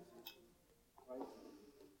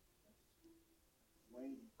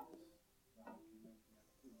 Waiting.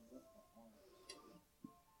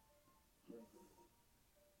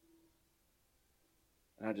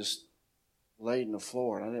 And I just laid on the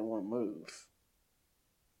floor and I didn't want to move.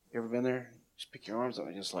 You ever been there? Just pick your arms up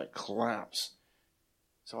and just like collapse.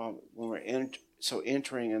 So when we're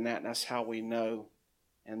entering in that, that's how we know.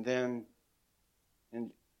 And then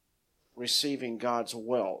in receiving God's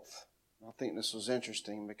wealth. I think this was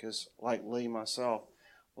interesting because like Leigh, myself,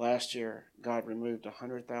 last year, God removed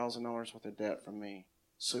 $100,000 worth of debt from me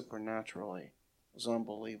supernaturally. It was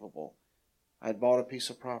unbelievable. I had bought a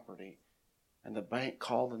piece of property. And the bank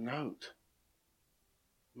called a note.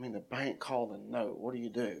 The bank called a note. What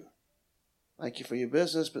do? Thank you for your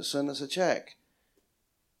business, but send us a check.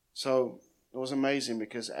 So it was amazing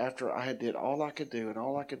because after I had did all I could do, and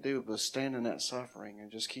all I could do was stand in that suffering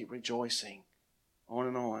and just keep rejoicing,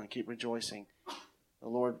 on, keep rejoicing. The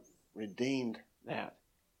Lord redeemed that.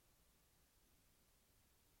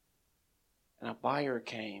 And a buyer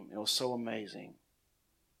came. It was so amazing.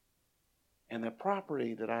 And the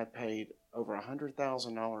property that I paid over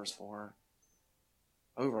 $100,000 for,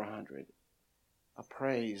 over $100,000,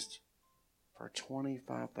 appraised for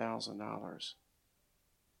 $25,000,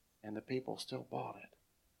 and the people still bought it.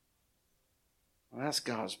 Well, that's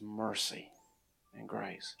God's mercy and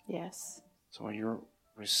grace. Yes. So when you're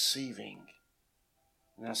receiving,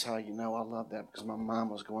 and that's how you know I love that, because my mind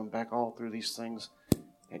was going back all through these things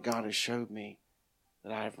that God has showed me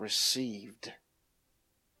that I have received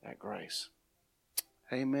that grace.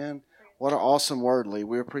 Amen. What an awesome word, Leigh.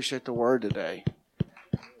 We appreciate the word today.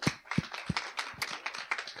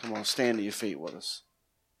 Come on, stand to your feet with us.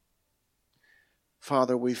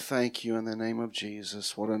 Father, we thank you in the name of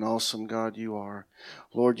Jesus. What an awesome God you are.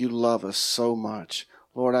 Lord, you love us so much.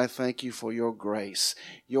 Lord, I thank you for your grace,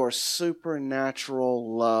 your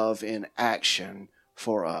supernatural love in action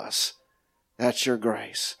for us. That's your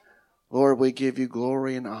grace. Lord, we give you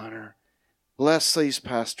glory and honor. Bless these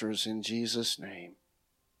pastors in Jesus' name.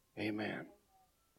 Amen.